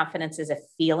have confidence as a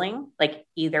feeling, like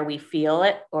either we feel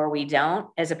it or we don't,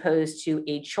 as opposed to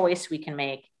a choice we can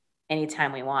make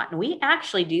anytime we want. And we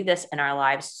actually do this in our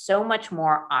lives so much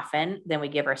more often than we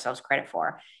give ourselves credit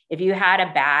for. If you had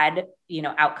a bad,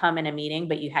 outcome in a meeting,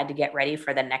 but you had to get ready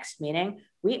for the next meeting,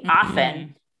 we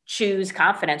often choose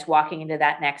confidence walking into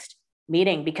that next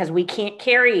meeting because we can't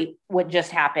carry what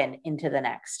just happened into the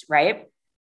next, right?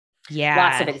 Yeah.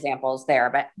 Lots of examples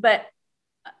there, but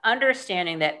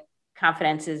understanding that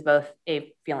confidence is both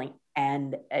a feeling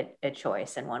and a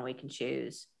choice, and one we can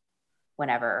choose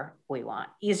whenever we want.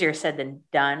 Easier said than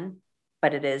done,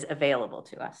 but it is available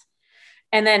to us.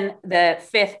 And then the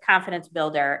fifth confidence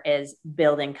builder is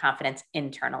building confidence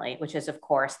internally, which is, of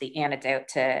course, the antidote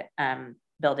to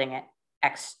building it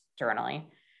externally.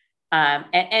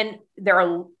 And there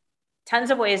are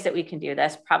tons of ways that we can do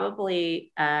this.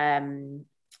 Probably, the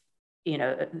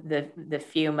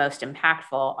few most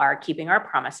impactful are keeping our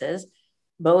promises,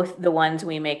 both the ones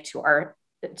we make to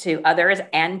others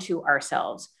and to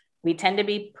ourselves. We tend to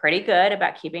be pretty good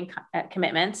about keeping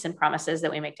commitments and promises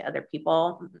that we make to other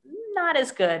people, not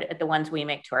as good at the ones we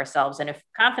make to ourselves. And if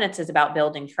confidence is about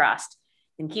building trust,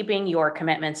 then keeping your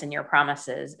commitments and your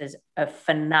promises is a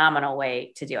phenomenal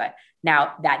way to do it.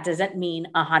 Now, that doesn't mean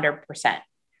 100%.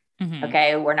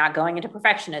 Okay. We're not going into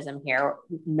perfectionism here.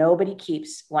 Nobody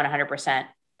keeps 100%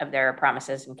 of their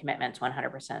promises and commitments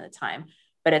 100% of the time,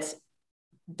 but it's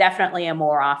definitely a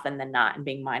more often than not, and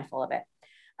being mindful of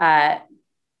it.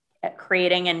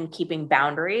 Creating and keeping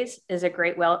boundaries is a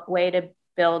great way to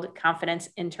build confidence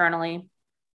internally.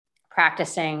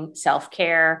 Practicing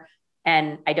self-care.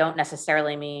 And I don't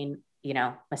necessarily mean,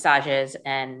 massages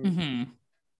and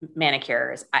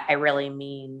manicures. I really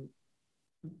mean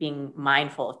being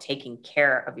mindful of taking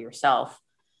care of yourself,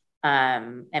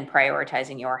 and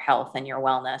prioritizing your health and your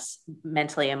wellness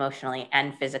mentally, emotionally,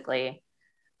 and physically.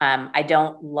 I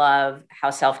don't love how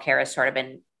self-care has sort of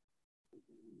been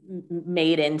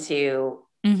made into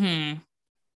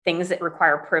things that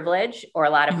require privilege or a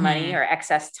lot of money or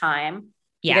excess time.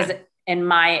 Yeah. Because in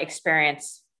my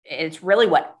experience, it's really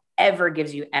whatever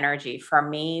gives you energy. For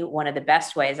me, one of the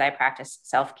best ways I practice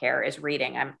self-care is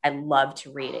reading. I love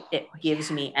to read. It gives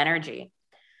me energy.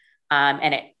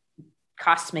 And it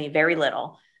costs me very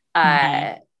little.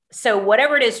 So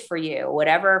whatever it is for you,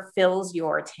 whatever fills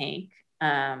your tank,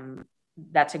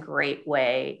 that's a great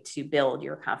way to build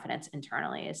your confidence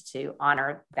internally, is to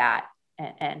honor that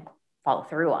and follow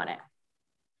through on it.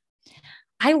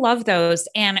 I love those.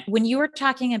 And when you were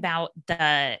talking about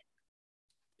the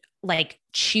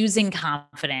choosing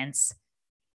confidence,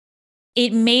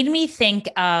 it made me think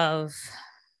of,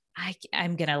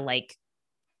 I'm going to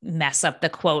mess up the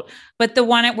quote, but the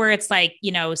one where it's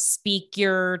speak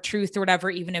your truth or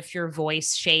whatever, even if your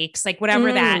voice shakes,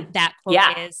 whatever that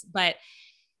quote is. But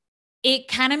it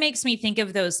kind of makes me think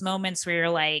of those moments where you're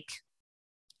like,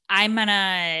 I'm going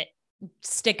to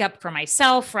stick up for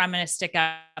myself, or I'm going to stick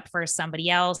up for somebody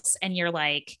else. And you're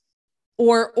like,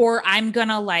 or I'm going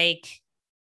to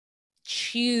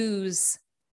choose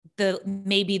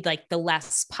maybe the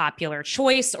less popular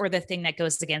choice, or the thing that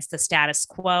goes against the status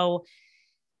quo,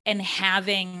 and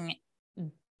having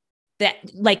that,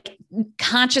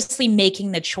 consciously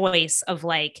making the choice of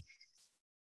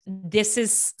this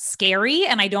is scary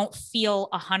and I don't feel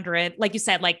 100, like you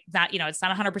said, that, it's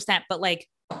not 100%, but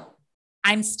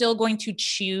I'm still going to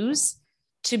choose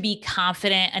to be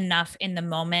confident enough in the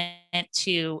moment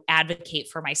to advocate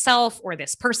for myself or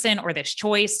this person or this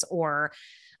choice, or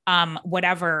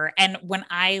whatever. And when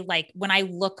I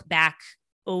look back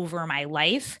over my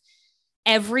life,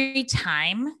 every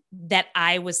time that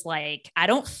I was like, I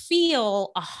don't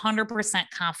feel 100%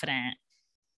 confident,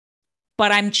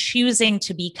 but I'm choosing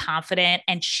to be confident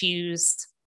and choose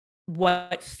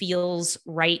what feels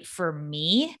right for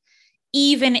me,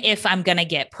 even if I'm going to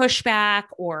get pushback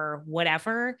or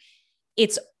whatever,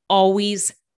 it's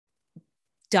always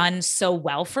done so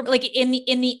well for me. Like in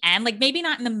the end, like maybe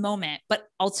not in the moment, but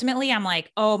ultimately I'm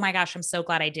like, oh my gosh, I'm so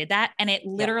glad I did that. And it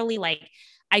literally like,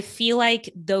 I feel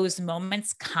like those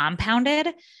moments compounded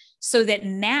so that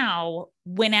now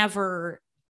whenever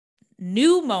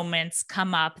new moments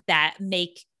come up that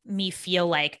make me feel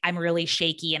like I'm really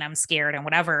shaky and I'm scared and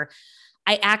whatever,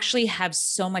 I actually have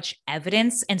so much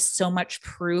evidence and so much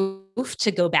proof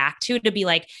to go back to be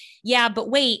like, yeah, but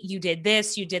wait, you did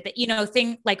this, you did that,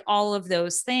 thing like all of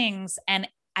those things. And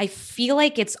I feel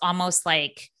like it's almost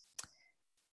like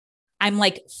I'm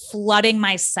like flooding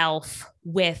myself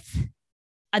with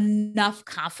enough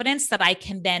confidence that I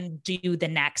can then do the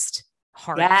next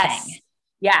hard thing.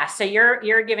 Yeah. So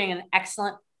you're giving an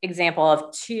excellent example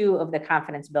of two of the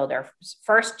confidence builder.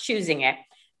 First, choosing it.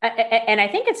 And I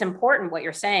think it's important what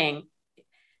you're saying.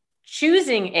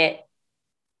 Choosing it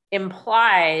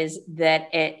implies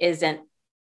that it isn't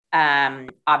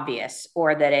obvious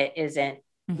or that it isn't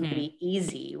maybe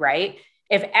easy, right?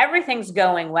 If everything's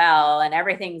going well and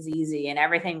everything's easy and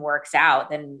everything works out,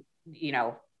 then,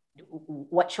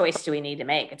 what choice do we need to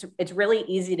make? It's really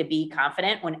easy to be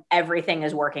confident when everything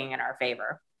is working in our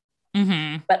favor.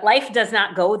 But life does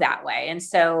not go that way. And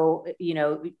so,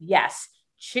 yes,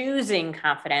 choosing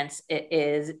confidence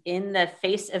is in the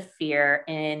face of fear,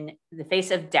 in the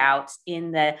face of doubts,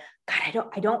 in the, God,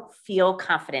 I don't feel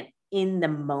confident in the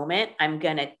moment. I'm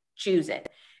going to choose it.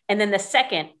 And then the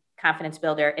second confidence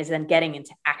builder is then getting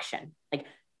into action, like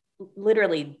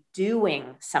literally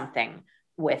doing something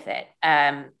with it.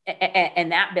 And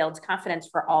that builds confidence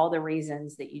for all the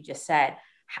reasons that you just said.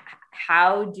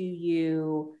 How do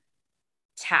you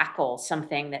tackle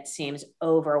something that seems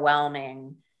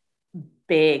overwhelming,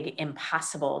 big,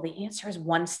 impossible? The answer is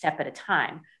one step at a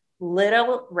time.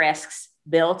 Little risks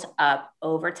built up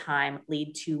over time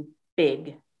lead to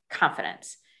big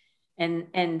confidence.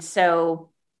 And so,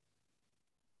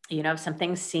 if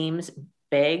something seems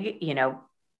big,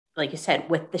 like you said,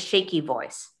 with the shaky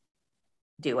voice,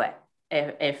 do it.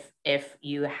 If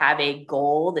you have a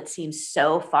goal that seems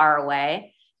so far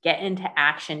away, get into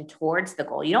action towards the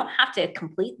goal. You don't have to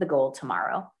complete the goal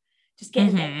tomorrow. Just get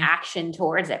into action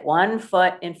towards it, one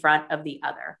foot in front of the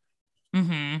other.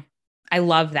 I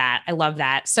love that. I love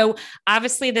that. So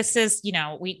obviously this is,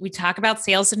 we talk about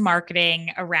sales and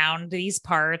marketing around these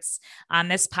parts on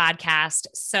this podcast.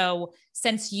 So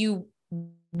since you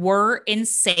were in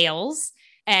sales,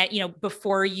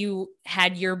 before you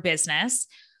had your business,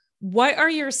 what are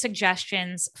your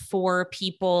suggestions for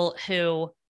people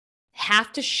who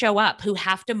have to show up, who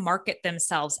have to market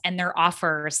themselves and their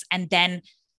offers, and then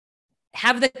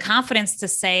have the confidence to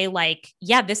say like,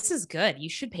 yeah, this is good. You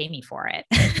should pay me for it.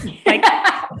 Like,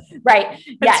 right.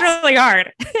 It's really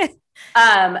hard.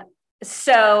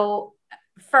 So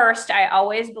first, I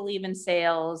always believe in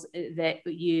sales that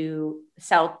you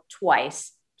sell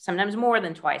twice, sometimes more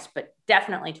than twice, but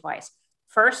definitely twice.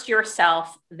 First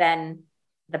yourself, then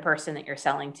the person that you're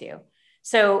selling to.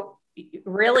 So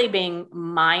really being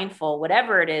mindful,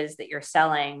 whatever it is that you're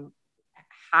selling,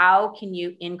 how can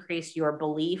you increase your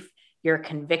belief, your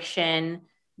conviction,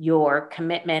 your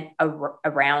commitment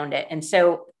around it? And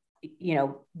so,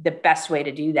 the best way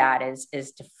to do that is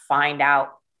to find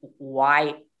out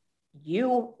why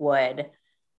you would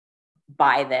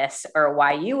buy this or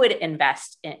why you would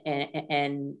invest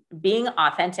in being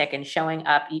authentic and showing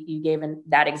up. You gave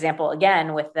that example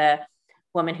again with the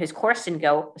woman whose course didn't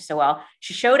go so well.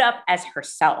 She showed up as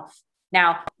herself.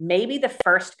 Now, maybe the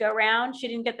first go round, she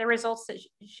didn't get the results that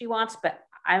she wants, but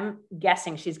I'm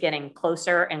guessing she's getting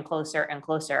closer and closer and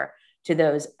closer to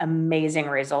those amazing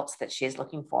results that she's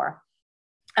looking for.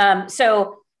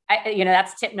 So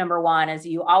that's tip number one, is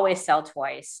you always sell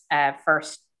twice,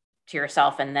 first to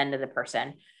yourself and then to the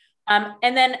person.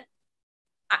 And then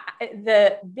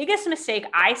the biggest mistake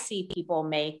I see people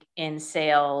make in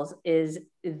sales is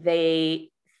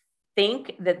they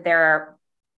think that their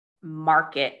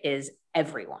market is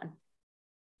everyone.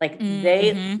 Like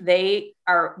they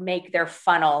make their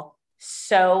funnel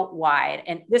so wide.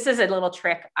 And this is a little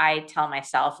trick I tell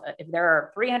myself. If there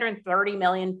are 330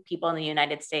 million people in the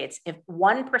United States, if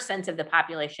 1% of the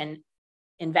population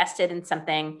invested in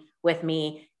something with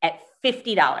me at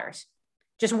 $50,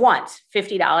 just once,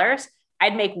 $50,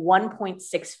 I'd make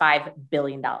 $1.65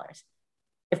 billion.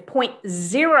 If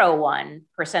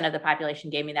 0.01% of the population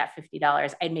gave me that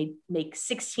 $50, I'd make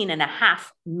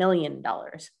 $16.5 million.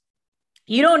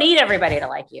 You don't need everybody to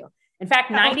like you. In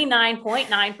fact,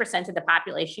 99.9% of the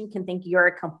population can think you're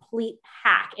a complete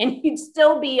hack and you'd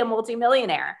still be a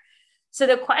multimillionaire. So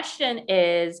the question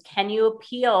is, can you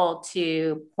appeal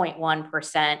to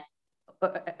 0.1%,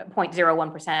 0.01%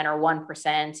 or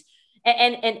 1%?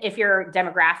 And if your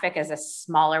demographic is a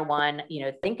smaller one,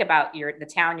 think about the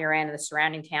town you're in and the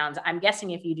surrounding towns. I'm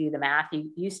guessing if you do the math,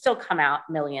 you still come out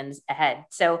millions ahead.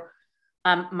 So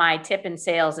my tip in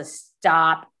sales is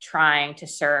stop trying to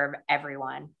serve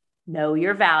everyone. Know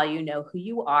your value, know who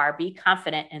you are, be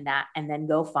confident in that, and then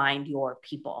go find your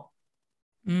people.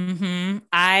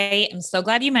 I am so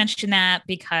glad you mentioned that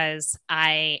because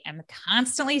I am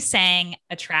constantly saying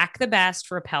attract the best,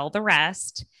 repel the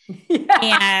rest. Yeah.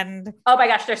 And oh my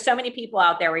gosh, there's so many people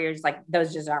out there where you're just like,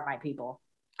 those just aren't my people.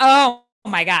 Oh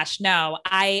my gosh, no.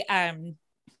 I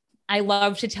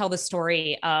love to tell the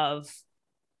story of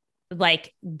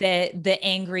like the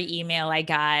angry email I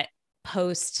got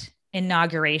post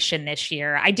inauguration this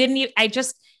year. I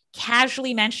just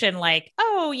casually mentioned like,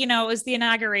 oh, it was the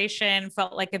inauguration,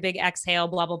 felt like a big exhale,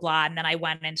 blah, blah, blah. And then I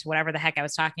went into whatever the heck I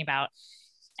was talking about.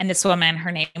 And this woman,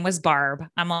 her name was Barb.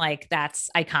 I'm like, that's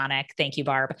iconic. Thank you,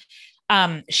 Barb.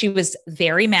 She was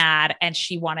very mad and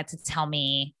she wanted to tell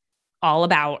me all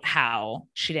about how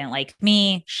she didn't like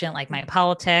me. She didn't like my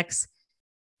politics.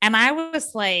 And I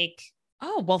was like,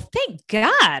 oh, well, thank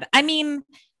God. I mean,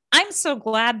 I'm so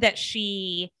glad that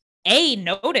she A,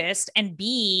 noticed, and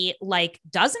B, like,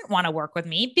 doesn't want to work with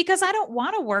me because I don't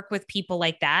want to work with people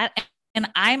like that. And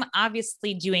I'm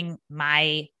obviously doing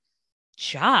my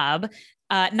job.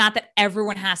 Not that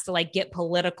everyone has to like get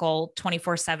political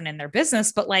 24/7 in their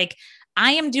business, but like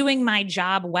I am doing my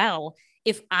job well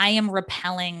if I am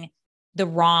repelling the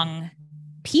wrong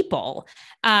people.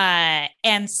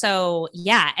 And so,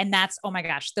 yeah. And that's, oh my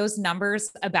gosh, those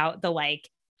numbers about the like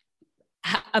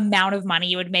amount of money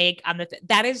you would make on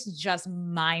that is just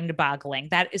mind boggling.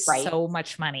 That is right. So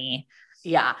much money.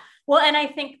 Yeah. Well, and I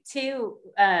think too,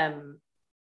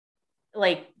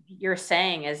 like you're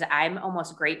saying is I'm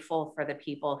almost grateful for the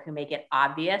people who make it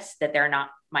obvious that they're not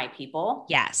my people.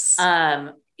 Yes.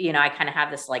 I kind of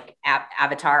have this like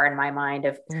avatar in my mind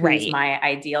of who's my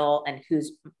ideal and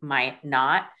who's my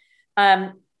not.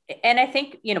 And I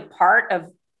think, part of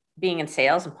being in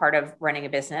sales and part of running a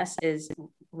business is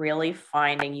really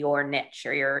finding your niche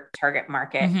or your target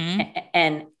market. Mm-hmm.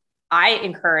 And I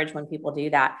encourage when people do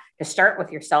that to start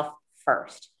with yourself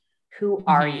first. Who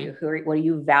are you? What do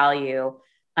you value?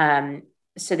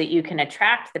 So that you can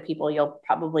attract the people you'll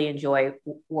probably enjoy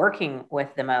working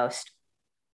with the most.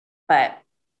 But,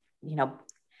 now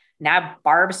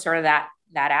Barb's sort of that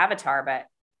avatar, but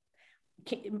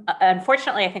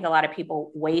unfortunately, I think a lot of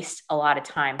people waste a lot of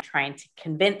time trying to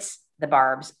convince the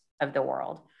Barbs of the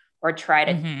world or try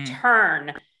to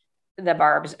turn the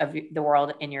Barbs of the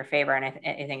world in your favor. And I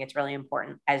think it's really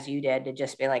important, as you did, to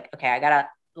just be like, okay, I got to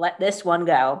let this one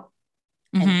go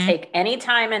and take any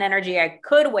time and energy I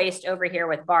could waste over here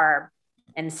with Barb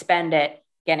and spend it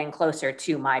getting closer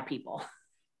to my people.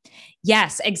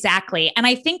 Yes, exactly. And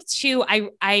I think too,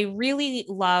 I really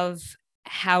love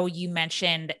how you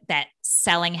mentioned that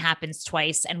selling happens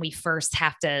twice and we first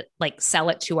have to like sell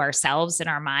it to ourselves in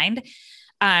our mind.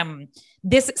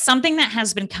 This something that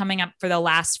has been coming up for the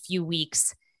last few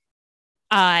weeks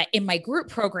in my group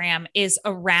program is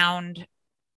around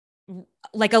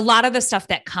like a lot of the stuff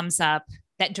that comes up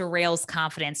that derails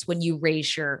confidence when you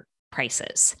raise your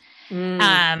prices.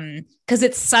 Because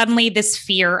it's suddenly this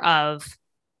fear of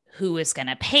who is going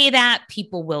to pay that,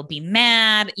 people will be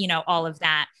mad, all of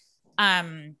that.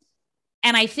 And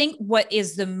I think what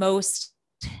is the most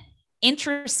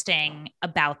interesting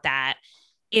about that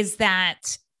is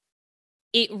that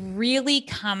it really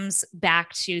comes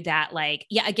back to that, like,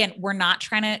 yeah, again, we're not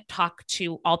trying to talk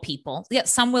to all people. Yeah,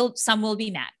 some will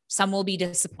be mad, some will be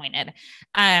disappointed.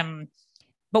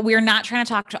 But we're not trying to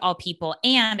talk to all people.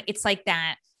 And it's like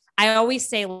that. I always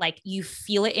say, like, you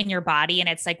feel it in your body. And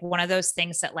it's like one of those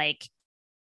things that like,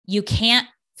 you can't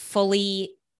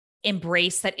fully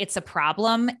embrace that it's a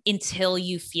problem until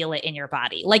you feel it in your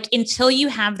body. Like until you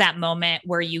have that moment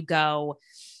where you go,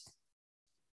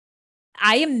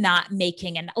 I am not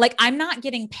I'm not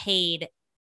getting paid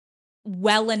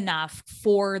well enough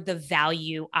for the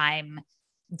value I'm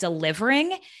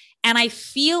delivering. And I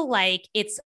feel like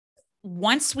it's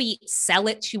once we sell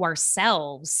it to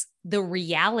ourselves, the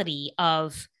reality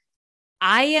of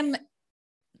I am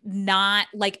not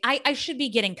like, I should be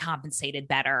getting compensated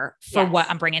better for what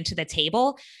I'm bringing to the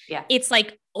table. Yeah. It's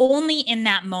like only in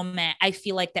that moment, I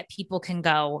feel like that people can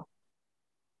go,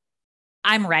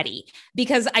 I'm ready,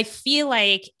 because I feel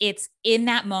like it's in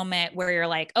that moment where you're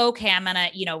like, okay, I'm going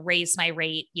to, raise my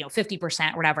rate,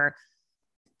 50% or whatever.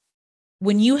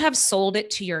 When you have sold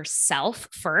it to yourself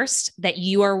first, that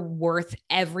you are worth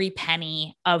every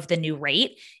penny of the new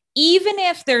rate, even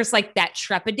if there's like that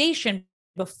trepidation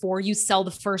before you sell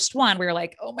the first one, where you're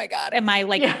like, oh my God, am I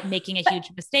like making a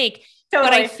huge mistake? Totally.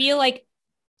 But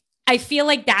I feel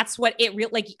like that's what it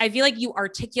really, like, I feel like you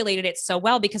articulated it so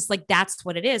well, because like, that's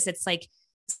what it is. It's like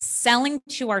selling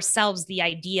to ourselves the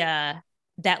idea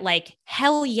that like,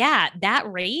 hell yeah,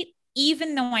 that rate,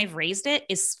 even though I've raised it,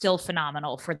 is still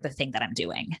phenomenal for the thing that I'm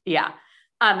doing. Yeah.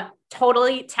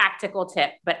 Totally tactical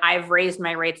tip, but I've raised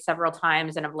my rates several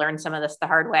times and I've learned some of this the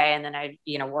hard way. And then I,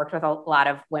 worked with a lot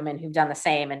of women who've done the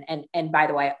same. And by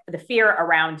the way, the fear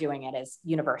around doing it is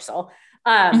universal.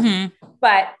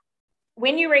 But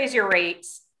when you raise your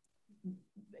rates,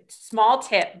 small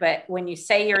tip, but when you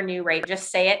say your new rate, just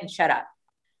say it and shut up.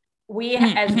 We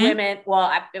as women, well,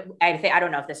 I think, I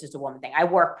don't know if this is a woman thing. I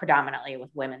work predominantly with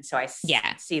women, so I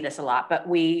see this a lot, but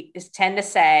we tend to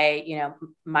say,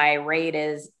 my rate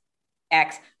is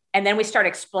X. And then we start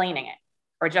explaining it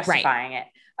or justifying it,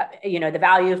 the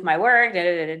value of my work,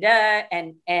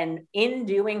 and in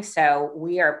doing so,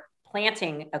 we are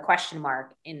planting a question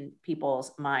mark in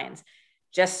people's minds.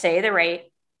 Just say the rate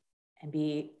and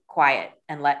be quiet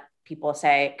and let people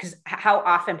say, because how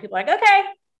often people are like, okay.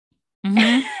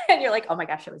 And you're like, oh my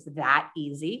gosh, it was that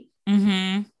easy.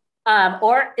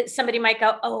 Or somebody might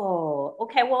go, oh,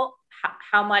 okay, well,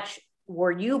 how much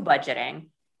were you budgeting?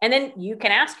 And then you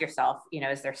can ask yourself,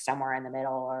 is there somewhere in the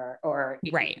middle or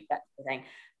right, that thing?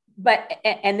 But,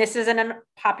 and this is an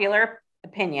unpopular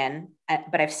opinion,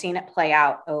 but I've seen it play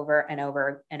out over and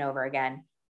over and over again.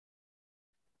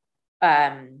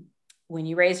 When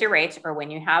you raise your rates or when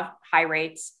you have high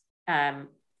rates,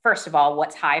 first of all,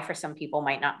 what's high for some people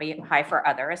might not be high for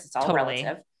others. It's all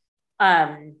relative.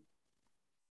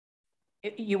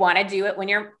 You want to do it when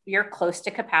you're close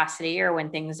to capacity or when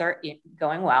things are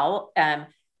going well.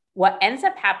 What ends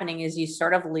up happening is you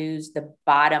sort of lose the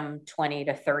bottom 20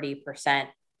 to 30%.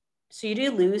 So you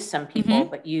do lose some people,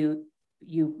 but you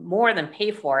more than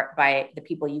pay for it by the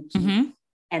people you keep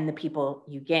and the people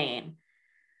you gain.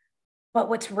 But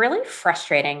what's really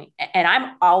frustrating, and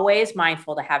I'm always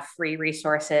mindful to have free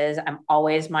resources. I'm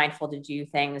always mindful to do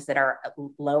things that are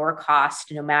lower cost,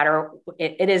 no matter,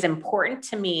 it is important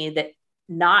to me that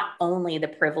not only the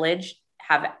privileged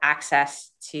have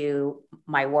access to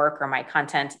my work or my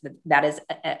content, that is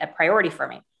a priority for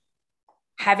me.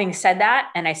 Having said that,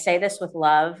 and I say this with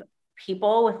love,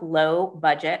 people with low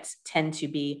budgets tend to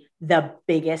be the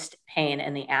biggest pain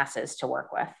in the asses to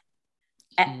work with.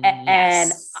 And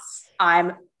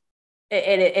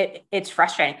it's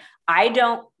frustrating. I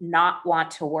don't not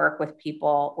want to work with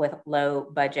people with low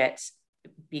budgets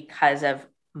because of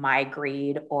my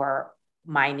greed or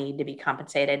my need to be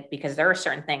compensated, because there are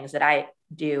certain things that I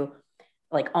do,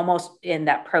 like almost in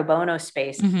that pro bono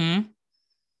space.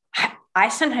 I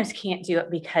sometimes can't do it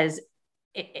because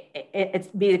it's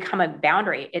become a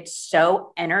boundary. It's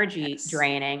so energy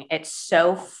draining. It's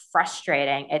so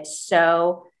frustrating. It's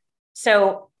so,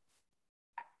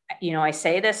 I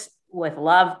say this with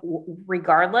love,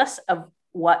 regardless of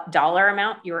what dollar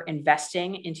amount you're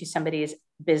investing into somebody's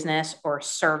business or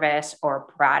service or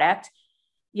product,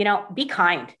 be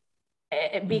kind,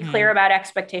 be clear about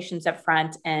expectations up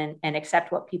front, and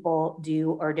accept what people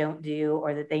do or don't do,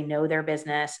 or that they know their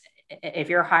business. If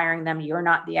you're hiring them, you're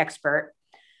not the expert.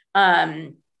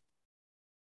 And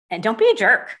don't be a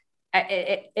jerk.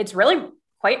 It's really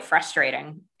quite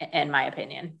frustrating, in my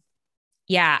opinion.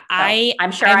 Yeah. So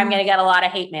I'm sure I'm going to get a lot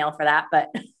of hate mail for that,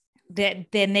 but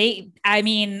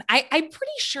I'm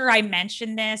pretty sure I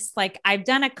mentioned this. Like, I've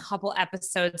done a couple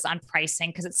episodes on pricing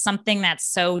because it's something that's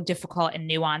so difficult and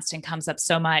nuanced and comes up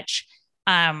so much.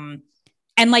 And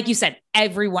like you said,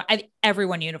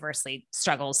 everyone universally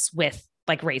struggles with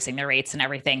like raising their rates and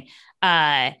everything.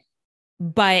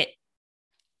 But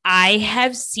I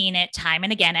have seen it time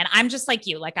and again. And I'm just like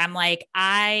you,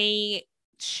 I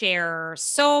share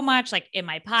so much like in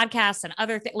my podcast and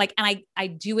other things, like, and I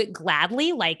do it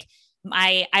gladly. Like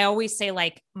I always say,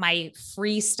 like, my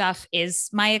free stuff is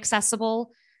my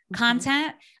accessible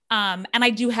content. And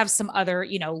I do have some other,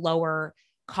 lower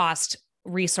cost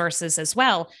resources as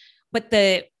well. But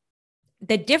the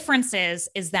difference is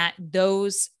that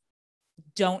those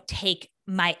don't take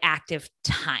my active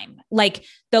time. Like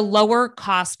the lower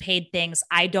cost paid things,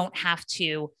 I don't have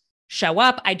to show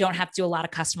up. I don't have to do a lot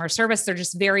of customer service. They're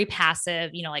just very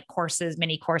passive, like courses,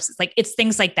 mini courses, like it's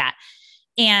things like that.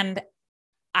 And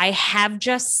I have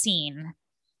just seen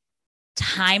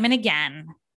time and again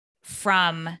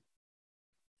from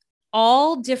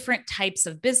all different types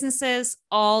of businesses,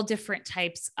 all different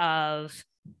types of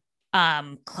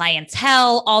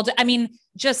clientele,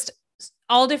 just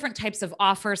all different types of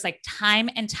offers, like time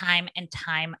and time and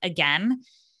time again,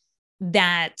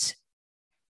 that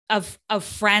of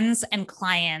friends and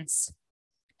clients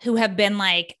who have been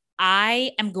like,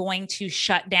 I am going to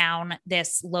shut down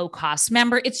this low cost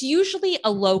member. It's usually a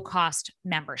low cost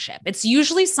membership. It's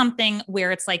usually something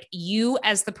where it's like you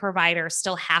as the provider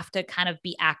still have to kind of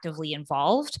be actively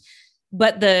involved,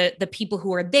 but the people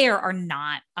who are there are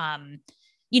not,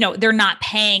 they're not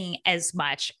paying as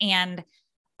much. And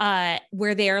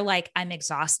where they're like, I'm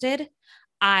exhausted.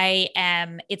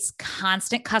 It's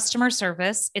constant customer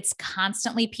service. It's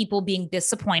constantly people being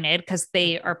disappointed because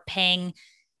they are paying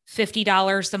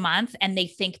 $50 a month and they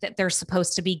think that they're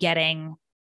supposed to be getting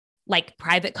like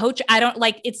private coach. I don't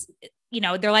like it's,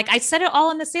 they're like, I said it all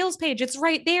on the sales page. It's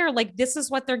right there. Like, this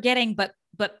is what they're getting. But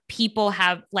people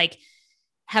have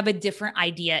a different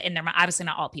idea in their mind. Obviously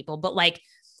not all people, but like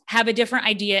have a different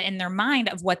idea in their mind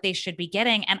of what they should be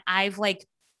getting. And I've like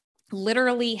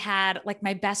literally had like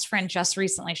my best friend just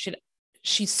recently,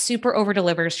 she's super over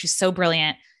delivers. She's so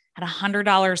brilliant, had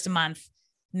 $100 a month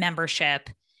membership.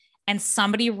 And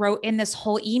somebody wrote in this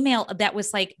whole email that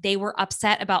was like, they were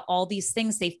upset about all these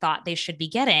things they thought they should be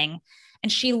getting.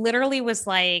 And she literally was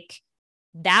like,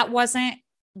 that wasn't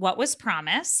what was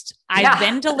promised. I've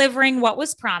been delivering what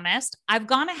was promised. I've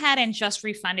gone ahead and just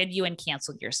refunded you and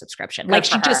canceled your subscription. Like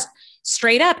she just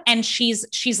straight up. And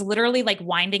she's literally like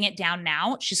winding it down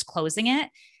now. She's closing it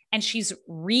and she's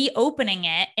reopening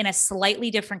it in a slightly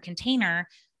different container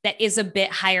that is a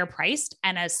bit higher priced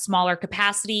and a smaller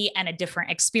capacity and a different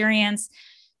experience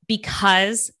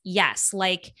because yes,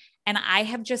 like, and I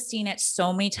have just seen it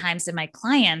so many times in my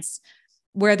clients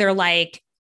where they're like,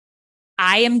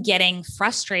 I am getting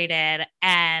frustrated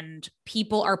and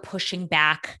people are pushing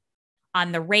back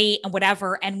on the rate and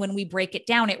whatever. And when we break it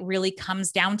down, it really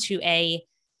comes down to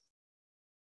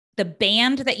the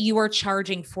band that you are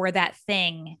charging for that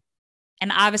thing.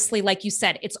 And obviously, like you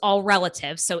said, it's all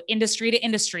relative. So industry to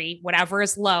industry, whatever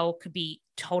is low could be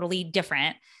totally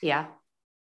different. Yeah.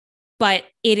 But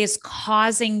it is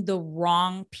causing the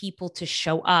wrong people to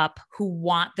show up who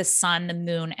want the sun, the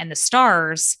moon, and the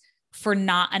stars for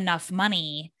not enough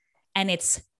money. And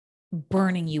it's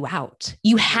burning you out.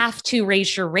 You have to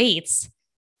raise your rates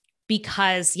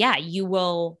because you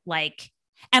will like,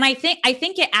 and I think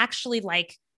it actually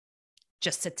like,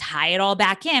 just to tie it all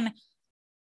back in,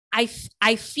 I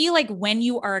feel like when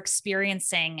you are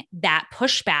experiencing that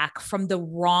pushback from the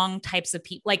wrong types of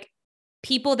people, like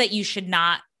people that you should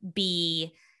not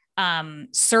be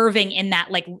serving in that,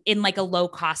 like in like a low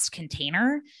cost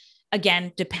container,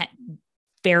 again,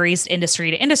 varies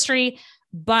industry to industry,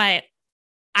 but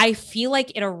I feel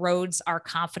like it erodes our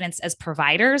confidence as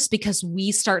providers because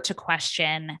we start to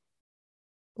question,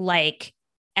 like,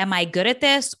 am I good at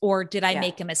this? Or did I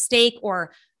make a mistake?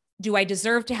 Or do I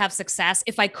deserve to have success?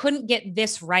 If I couldn't get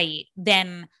this right,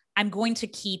 then I'm going to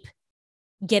keep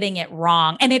getting it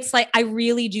wrong. And it's like, I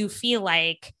really do feel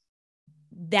like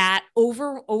that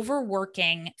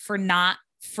overworking for not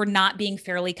being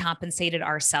fairly compensated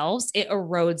ourselves, it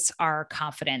erodes our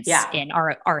confidence in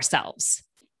ourselves.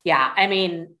 Yeah. I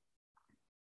mean,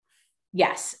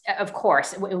 yes, of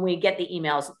course. When we get the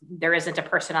emails, there isn't a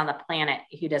person on the planet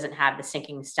who doesn't have the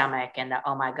sinking stomach and the,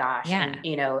 oh my gosh, and,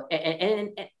 and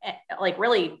like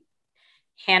really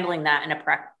handling that in a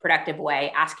productive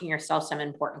way, asking yourself some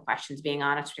important questions, being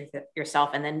honest with yourself,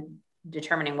 and then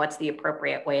determining what's the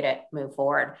appropriate way to move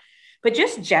forward. But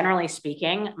just generally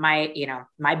speaking, my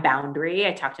boundary,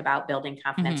 I talked about building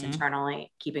confidence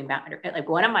internally, keeping boundary. Like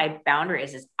one of my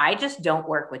boundaries is I just don't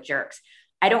work with jerks.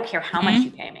 I don't care how much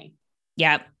you pay me.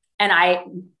 Yep. And I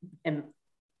am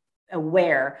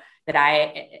aware that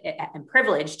I am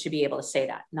privileged to be able to say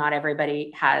that. Not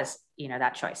everybody has,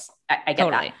 that choice. I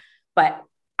get that. But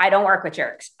I don't work with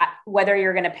jerks. Whether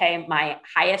you're going to pay my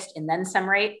highest and then some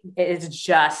rate, is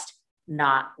just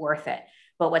not worth it.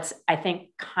 But what's, I think,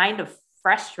 kind of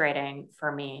frustrating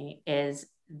for me is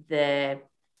the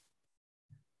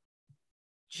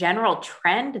general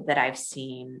trend that I've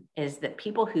seen is that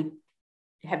people who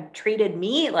have treated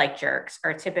me like jerks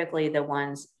are typically the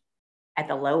ones at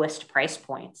the lowest price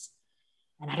points.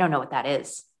 And I don't know what that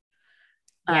is.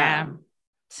 Yeah.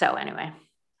 So anyway,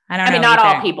 I mean, not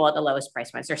all people at the lowest price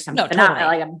points. There's some, but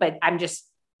I'm just,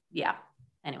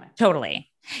 anyway. Totally.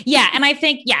 Yeah. And I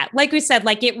think, like we said,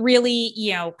 like it really,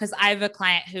 cause I have a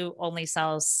client who only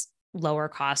sells lower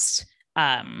cost,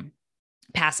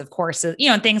 passive courses,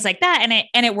 and things like that.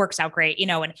 And it works out great,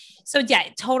 and so,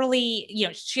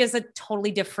 totally, she has a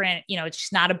totally different,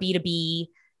 she's not a B2B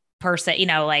person,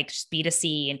 like just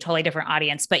B2C and totally different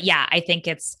audience. But yeah, I think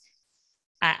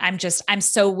I'm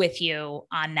so with you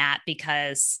on that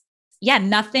because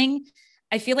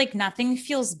I feel like nothing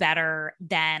feels better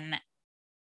than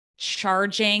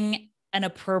charging an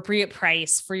appropriate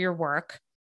price for your work,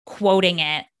 quoting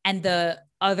it, and the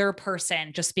other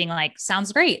person just being like,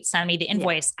 sounds great, send me the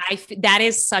invoice. Yeah. That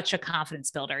is such a confidence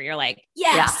builder. You're like,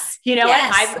 yes. Yeah. You know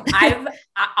what?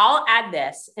 I'll add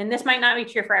this, and this might not be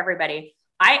true for everybody.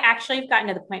 I actually have gotten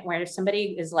to the point where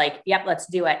somebody is like, yep, let's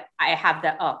do it. I have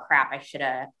oh crap, I should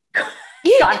have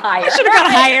gone higher. I should have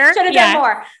gone higher. Should have done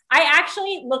more. I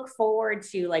actually look forward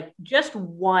to like just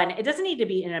one, it doesn't need to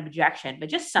be an objection, but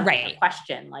just something, a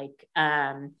question, like,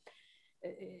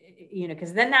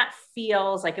 because then that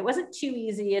feels like it wasn't too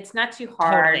easy. It's not too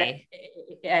hard. Totally.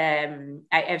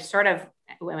 I've sort of,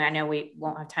 I know we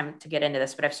won't have time to get into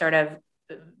this, but I've sort of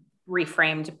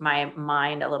reframed my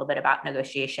mind a little bit about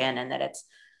negotiation, and that it's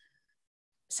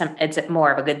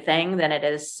more of a good thing than it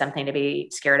is something to be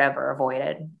scared of or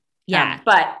avoided. Yeah.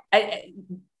 But I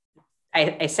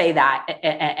say that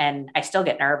and I still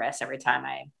get nervous every time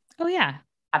I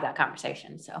have that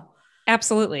conversation. So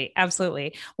absolutely.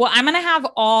 Absolutely. Well, I'm going to have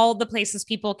all the places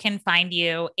people can find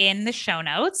you in the show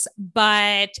notes,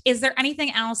 but is there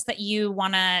anything else that you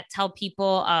want to tell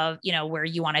people of, where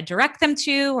you want to direct them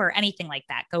to or anything like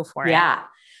that? Go for it. Yeah.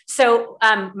 So,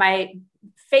 my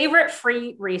favorite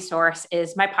free resource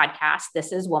is my podcast.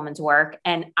 This is Woman's Work.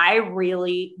 And I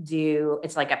really do.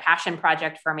 It's like a passion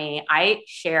project for me. I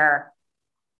share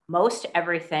most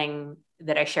everything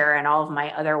that I share in all of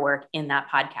my other work in that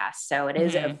podcast. So it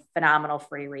is a phenomenal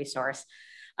free resource.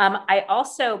 I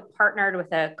also partnered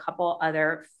with a couple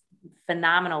other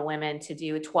phenomenal women to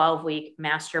do a 12-week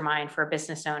mastermind for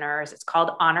business owners. It's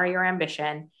called Honor Your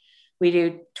Ambition. We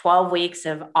do 12 weeks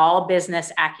of all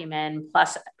business acumen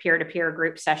plus peer-to-peer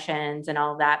group sessions and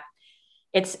all of that.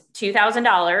 It's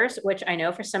 $2,000, which I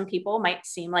know for some people might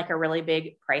seem like a really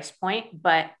big price point,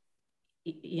 but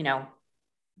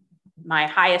my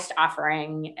highest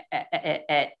offering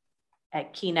at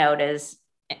Keynote is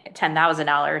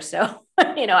 $10,000. So,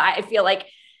 I feel like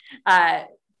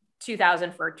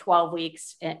 $2,000 for 12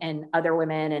 weeks and other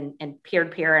women and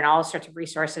peer-to-peer and all sorts of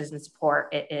resources and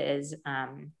support. It is, I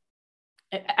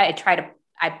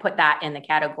put that in the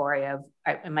category of,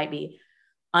 it might be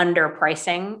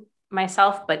underpricing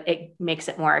myself, but it makes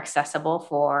it more accessible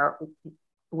for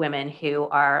women who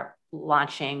are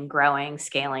launching, growing,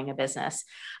 scaling a business.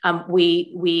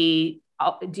 We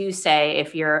do say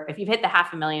if you've hit the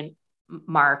 $500,000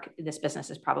 mark, this business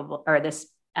is probably, or this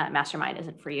mastermind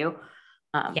isn't for you.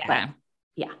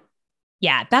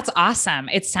 Yeah, that's awesome.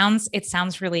 It sounds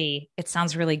really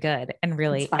good and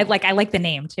really I like the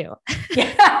name too.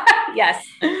 Yeah. Yes.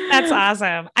 That's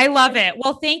awesome. I love it.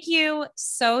 Well, thank you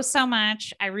so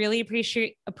much. I really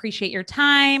appreciate your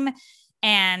time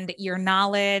and your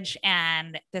knowledge.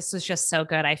 And this was just so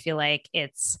good. I feel like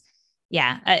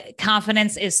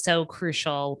confidence is so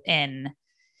crucial in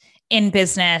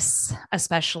business,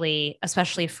 especially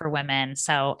for women.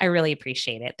 So I really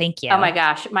appreciate it. Thank you. Oh my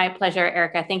gosh. My pleasure,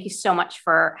 Erica. Thank you so much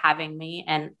for having me.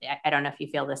 And I don't know if you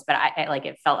feel this, but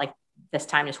it felt like this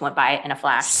time just went by in a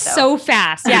flash. So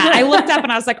fast. Yeah. I looked up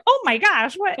and I was like, oh my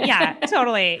gosh, what? Yeah,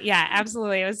 totally. Yeah,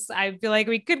 absolutely. I feel like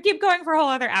we could keep going for a whole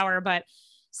other hour, but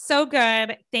so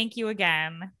good. Thank you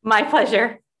again. My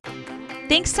pleasure.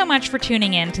 Thanks so much for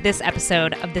tuning in to this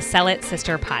episode of the Sell It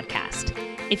Sister podcast.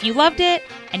 If you loved it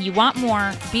and you want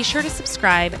more, be sure to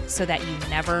subscribe so that you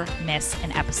never miss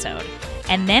an episode.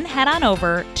 And then head on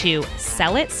over to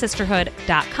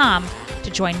sellиtsisterhood.com to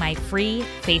join my free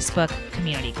Facebook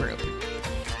community group.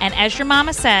 And as your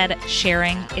mama said,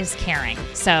 sharing is caring.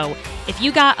 So if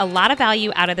you got a lot of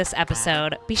value out of this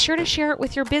episode, be sure to share it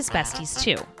with your biz besties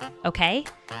too. Okay?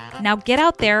 Now get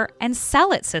out there and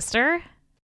sell it, sister.